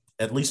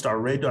at least our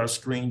radar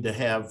screen to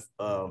have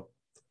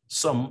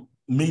some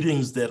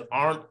meetings that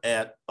aren't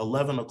at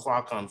 11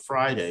 o'clock on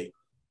Friday,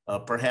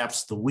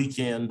 perhaps the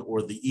weekend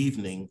or the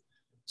evening,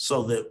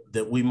 so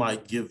that we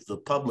might give the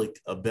public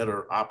a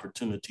better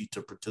opportunity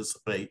to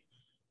participate.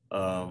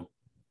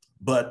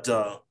 But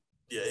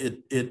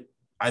it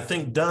I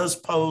think does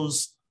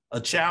pose a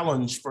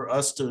challenge for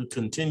us to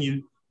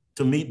continue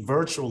to meet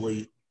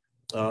virtually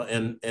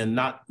and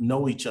not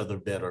know each other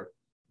better.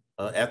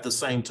 At the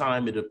same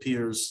time, it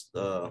appears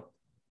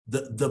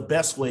the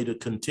best way to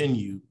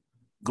continue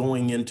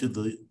going into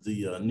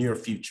the near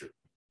future.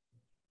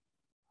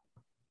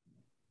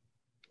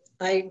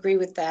 I agree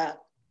with that.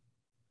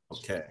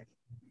 Okay.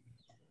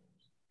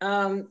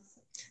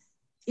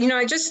 You know,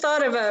 I just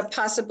thought of a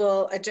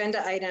possible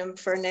agenda item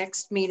for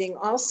next meeting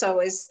also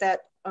is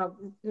that,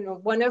 you know,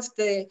 one of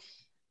the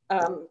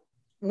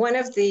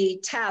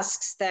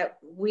tasks that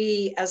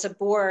we as a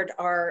board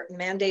are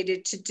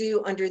mandated to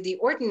do under the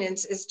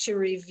ordinance is to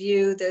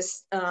review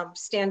this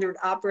standard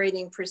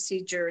operating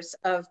procedures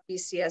of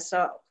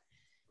BCSO.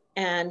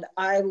 And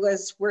I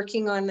was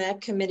working on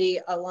that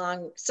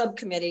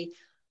subcommittee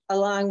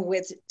along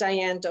with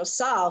Diane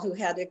Dosal, who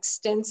had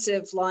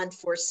extensive law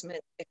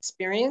enforcement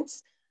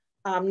experience.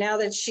 Now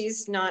that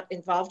she's not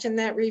involved in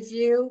that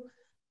review,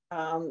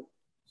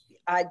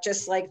 I'd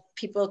just like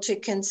people to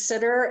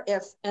consider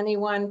if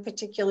anyone,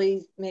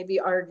 particularly maybe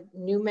our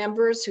new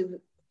members who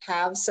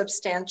have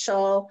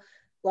substantial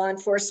law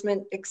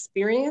enforcement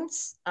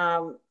experience,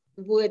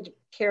 would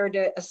care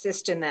to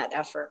assist in that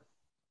effort.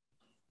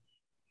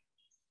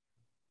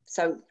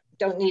 So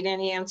don't need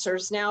any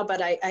answers now,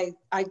 but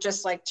I'd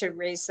just like to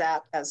raise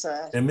that as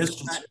a— And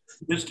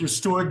Mr.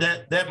 Stewart,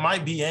 that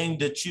might be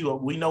aimed at you.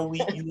 We know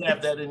you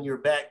have that in your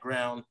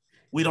background.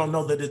 We don't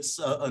know that it's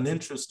an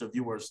interest of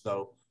yours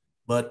though.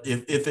 But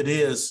if it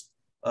is,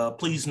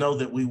 please know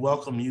that we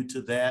welcome you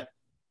to that.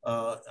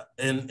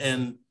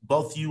 And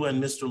both you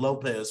and Mr.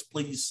 Lopez,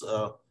 please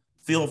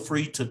feel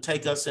free to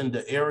take us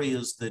into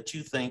areas that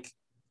you think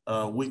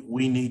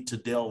we need to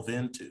delve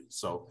into.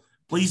 So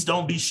please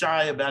don't be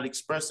shy about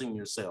expressing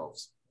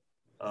yourselves.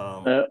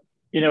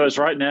 You know, as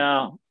right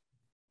now,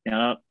 you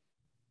know,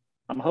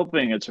 I'm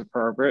hoping it's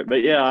appropriate,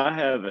 but yeah, I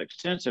have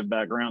extensive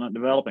background in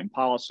developing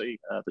policy.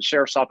 The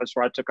sheriff's office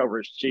where I took over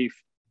as chief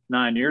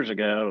 9 years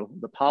ago,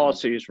 the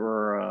policies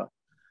were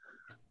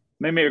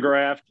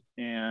mimeographed,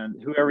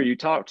 and whoever you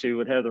talk to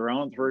would have their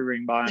own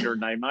 3-ring binder,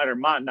 and they might or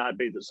might not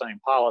be the same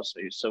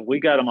policies. So we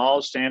got them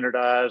all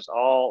standardized,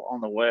 all on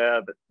the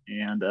web,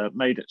 and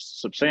made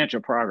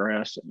substantial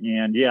progress.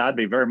 And yeah, I'd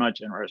be very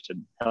much interested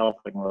in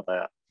helping with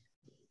that.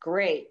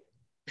 Great.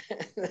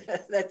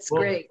 That's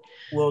great.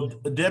 Well,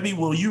 Debbie,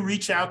 will you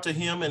reach out to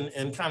him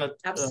and kind of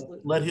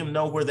let him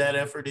know where that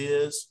effort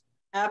is?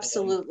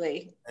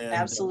 Absolutely.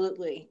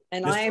 Absolutely.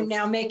 And I am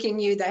now making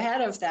you the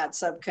head of that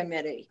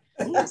subcommittee,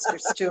 Mr.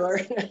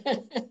 Stewart.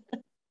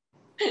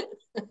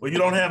 Well, you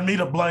don't have me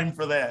to blame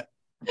for that.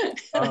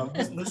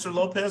 Mr.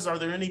 Lopez, are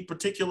there any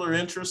particular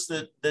interests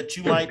that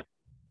you might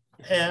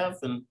have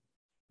and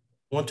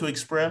want to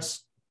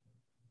express?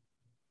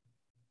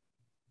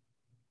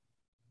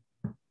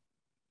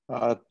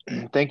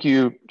 Thank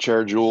you,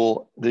 Chair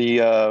Jewell.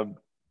 The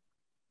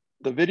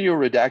video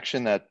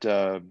redaction that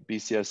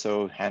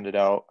BCSO handed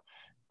out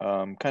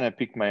kind of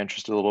piqued my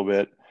interest a little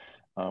bit.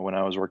 When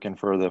I was working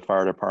for the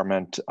fire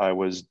department, I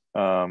was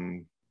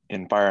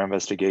in fire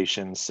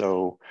investigations,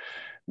 so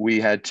we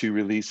had to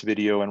release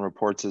video and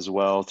reports as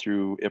well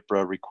through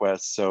IPRA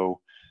requests.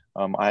 So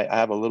I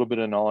have a little bit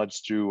of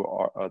knowledge through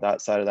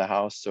that side of the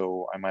house,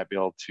 so I might be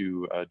able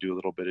to do a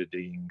little bit of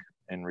digging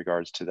in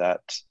regards to that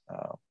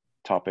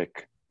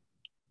topic.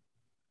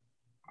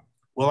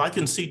 Well, I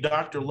can see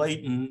Dr.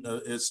 Layton,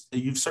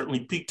 you've certainly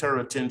piqued her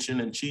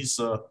attention, and she's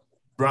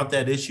brought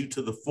that issue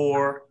to the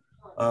fore.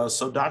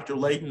 So Dr.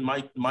 Layton,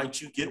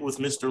 might you get with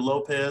Mr.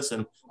 Lopez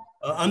and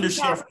Under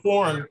Sheriff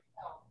Corn,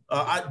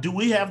 do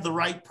we have the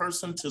right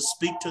person to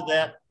speak to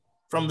that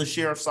from the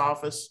sheriff's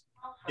office?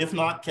 If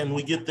not, can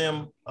we get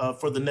them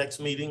for the next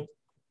meeting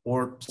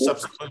or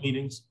subsequent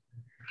meetings?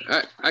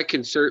 I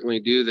can certainly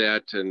do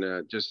that.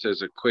 And just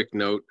as a quick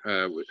note,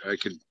 I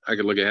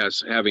could look at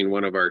having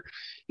one of our,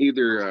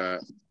 either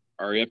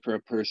our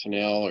IPRA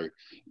personnel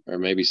or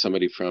maybe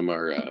somebody from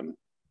our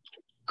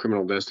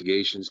criminal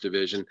investigations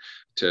division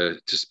to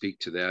speak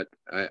to that.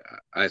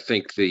 I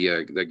think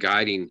the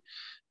guiding,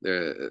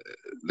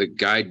 the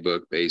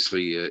guidebook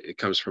basically it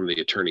comes from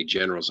the Attorney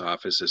General's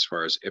office as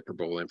far as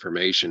IPRA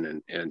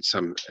information and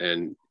some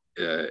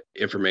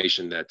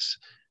information that's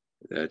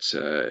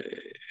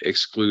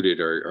excluded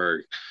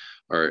or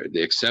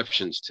the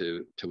exceptions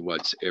to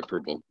what's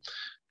IPRA.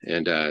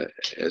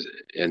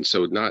 And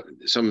so not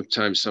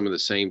sometimes some of the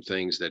same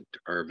things that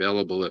are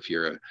available if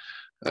you're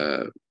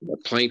a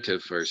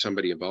plaintiff or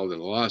somebody involved in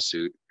a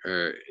lawsuit,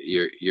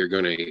 you're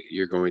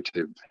going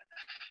to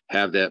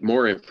have that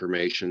more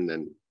information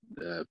than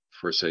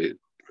for, say,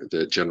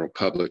 the general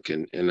public.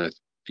 And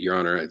Your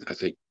Honor, I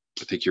think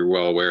you're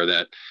well aware of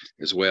that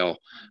as well.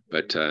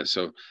 But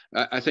so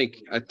I think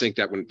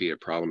that wouldn't be a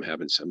problem,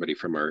 having somebody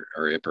from our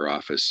IPR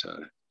office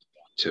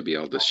to be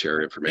able to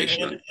share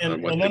information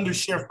on what. And under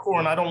Sheriff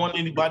Corn, I don't want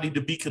anybody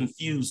to be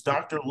confused.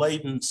 Dr.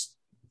 Layden's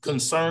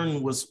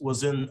concern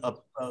was in a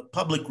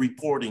public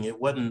reporting. It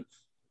wasn't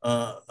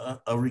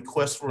a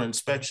request for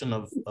inspection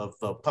of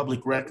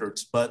public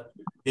records, but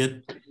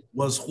it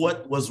was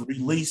what was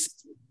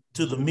released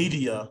to the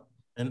media.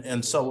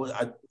 And so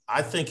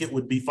I think it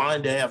would be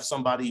fine to have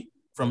somebody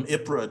from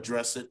IPRA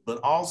address it, but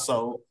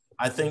also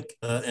I think,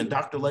 and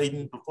Dr.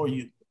 Layden, before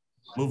you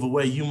move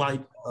away, you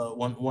might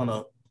want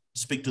to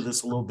speak to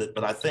this a little bit,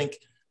 but I think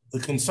the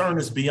concern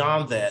is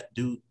beyond that.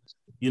 Does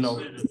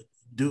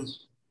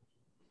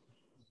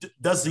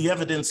the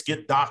evidence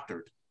get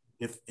doctored?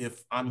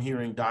 If I'm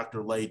hearing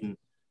Dr. Layden,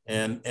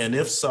 and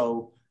if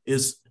so,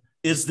 is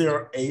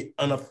there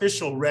an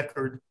official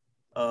record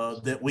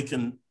that we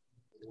can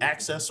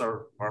access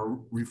or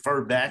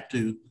refer back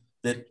to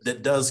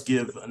that does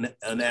give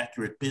an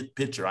accurate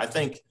picture? I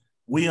think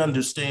we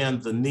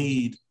understand the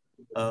need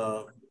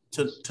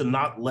to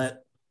not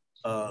let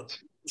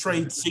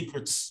trade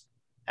secrets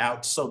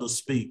out, so to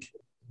speak,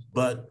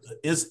 but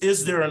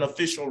is there an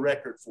official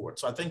record for it?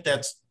 So I think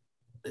that's,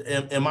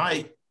 am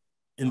I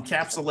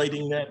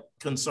encapsulating that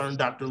concern,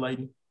 Dr.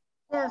 Layden?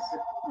 Yes,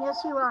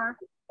 you are.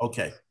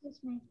 Okay.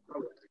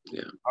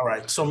 Yeah. All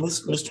right. So,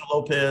 Mr.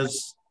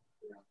 Lopez,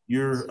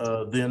 you're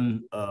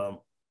then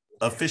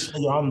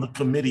officially on the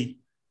committee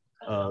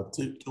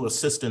to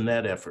assist in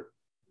that effort.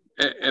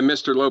 And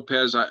Mr.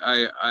 Lopez,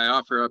 I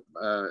offer up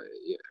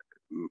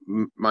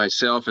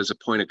myself as a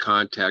point of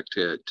contact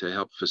to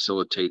help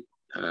facilitate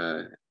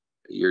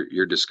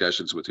your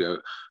discussions with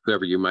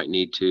whoever you might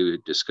need to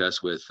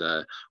discuss with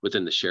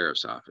within the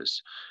sheriff's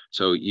office.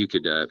 So you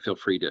could feel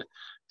free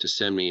to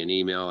send me an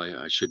email.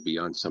 I should be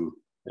on some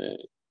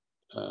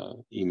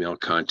email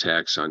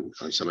contacts on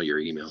some of your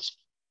emails.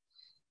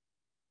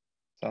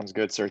 Sounds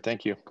good, sir.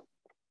 Thank you.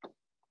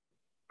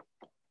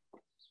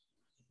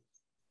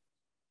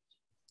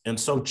 And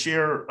so,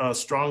 Chair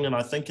Strongin,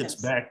 I think it's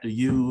back to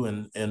you.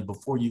 And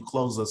before you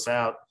close us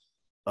out,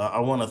 I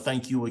want to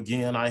thank you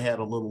again. I had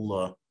a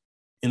little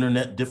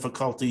internet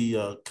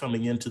difficulty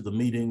coming into the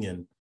meeting,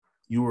 and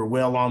you were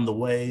well on the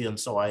way. And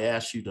so I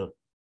asked you to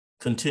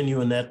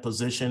continue in that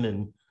position,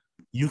 and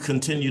you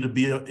continue to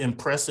be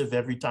impressive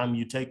every time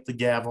you take the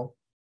gavel.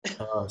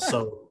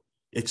 So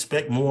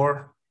expect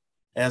more,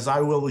 as I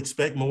will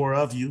expect more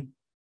of you.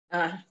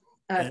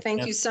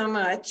 Thank you so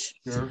much.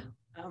 Sure.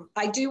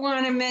 I do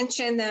want to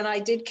mention that I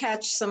did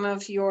catch some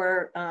of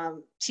your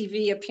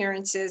TV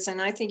appearances,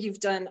 and I think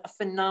you've done a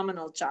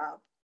phenomenal job.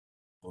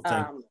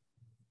 Well,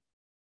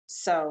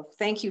 so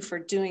thank you for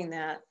doing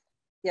that.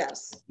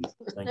 Yes.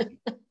 Thank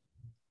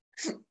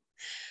you.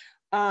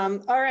 All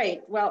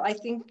right. Well, I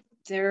think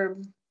there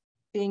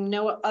being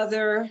no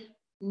other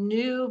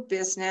new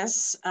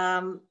business,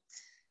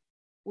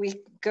 we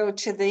go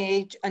to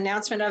the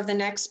announcement of the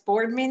next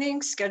board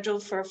meeting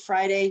scheduled for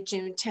Friday,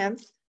 June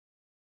 10th.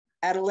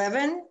 At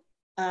 11,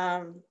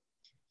 and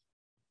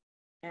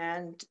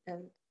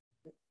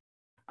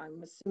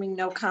I'm assuming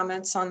no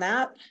comments on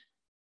that.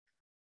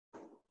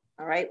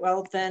 All right,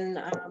 well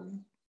then,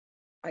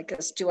 I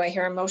guess, do I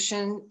hear a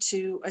motion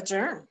to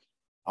adjourn?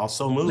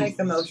 Also move. Make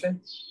the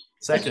motion.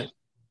 Second.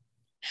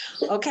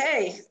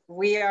 Okay,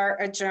 we are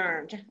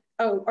adjourned.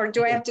 Oh, or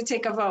do I have to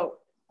take a vote?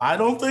 I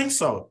don't think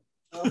so.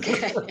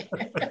 Okay.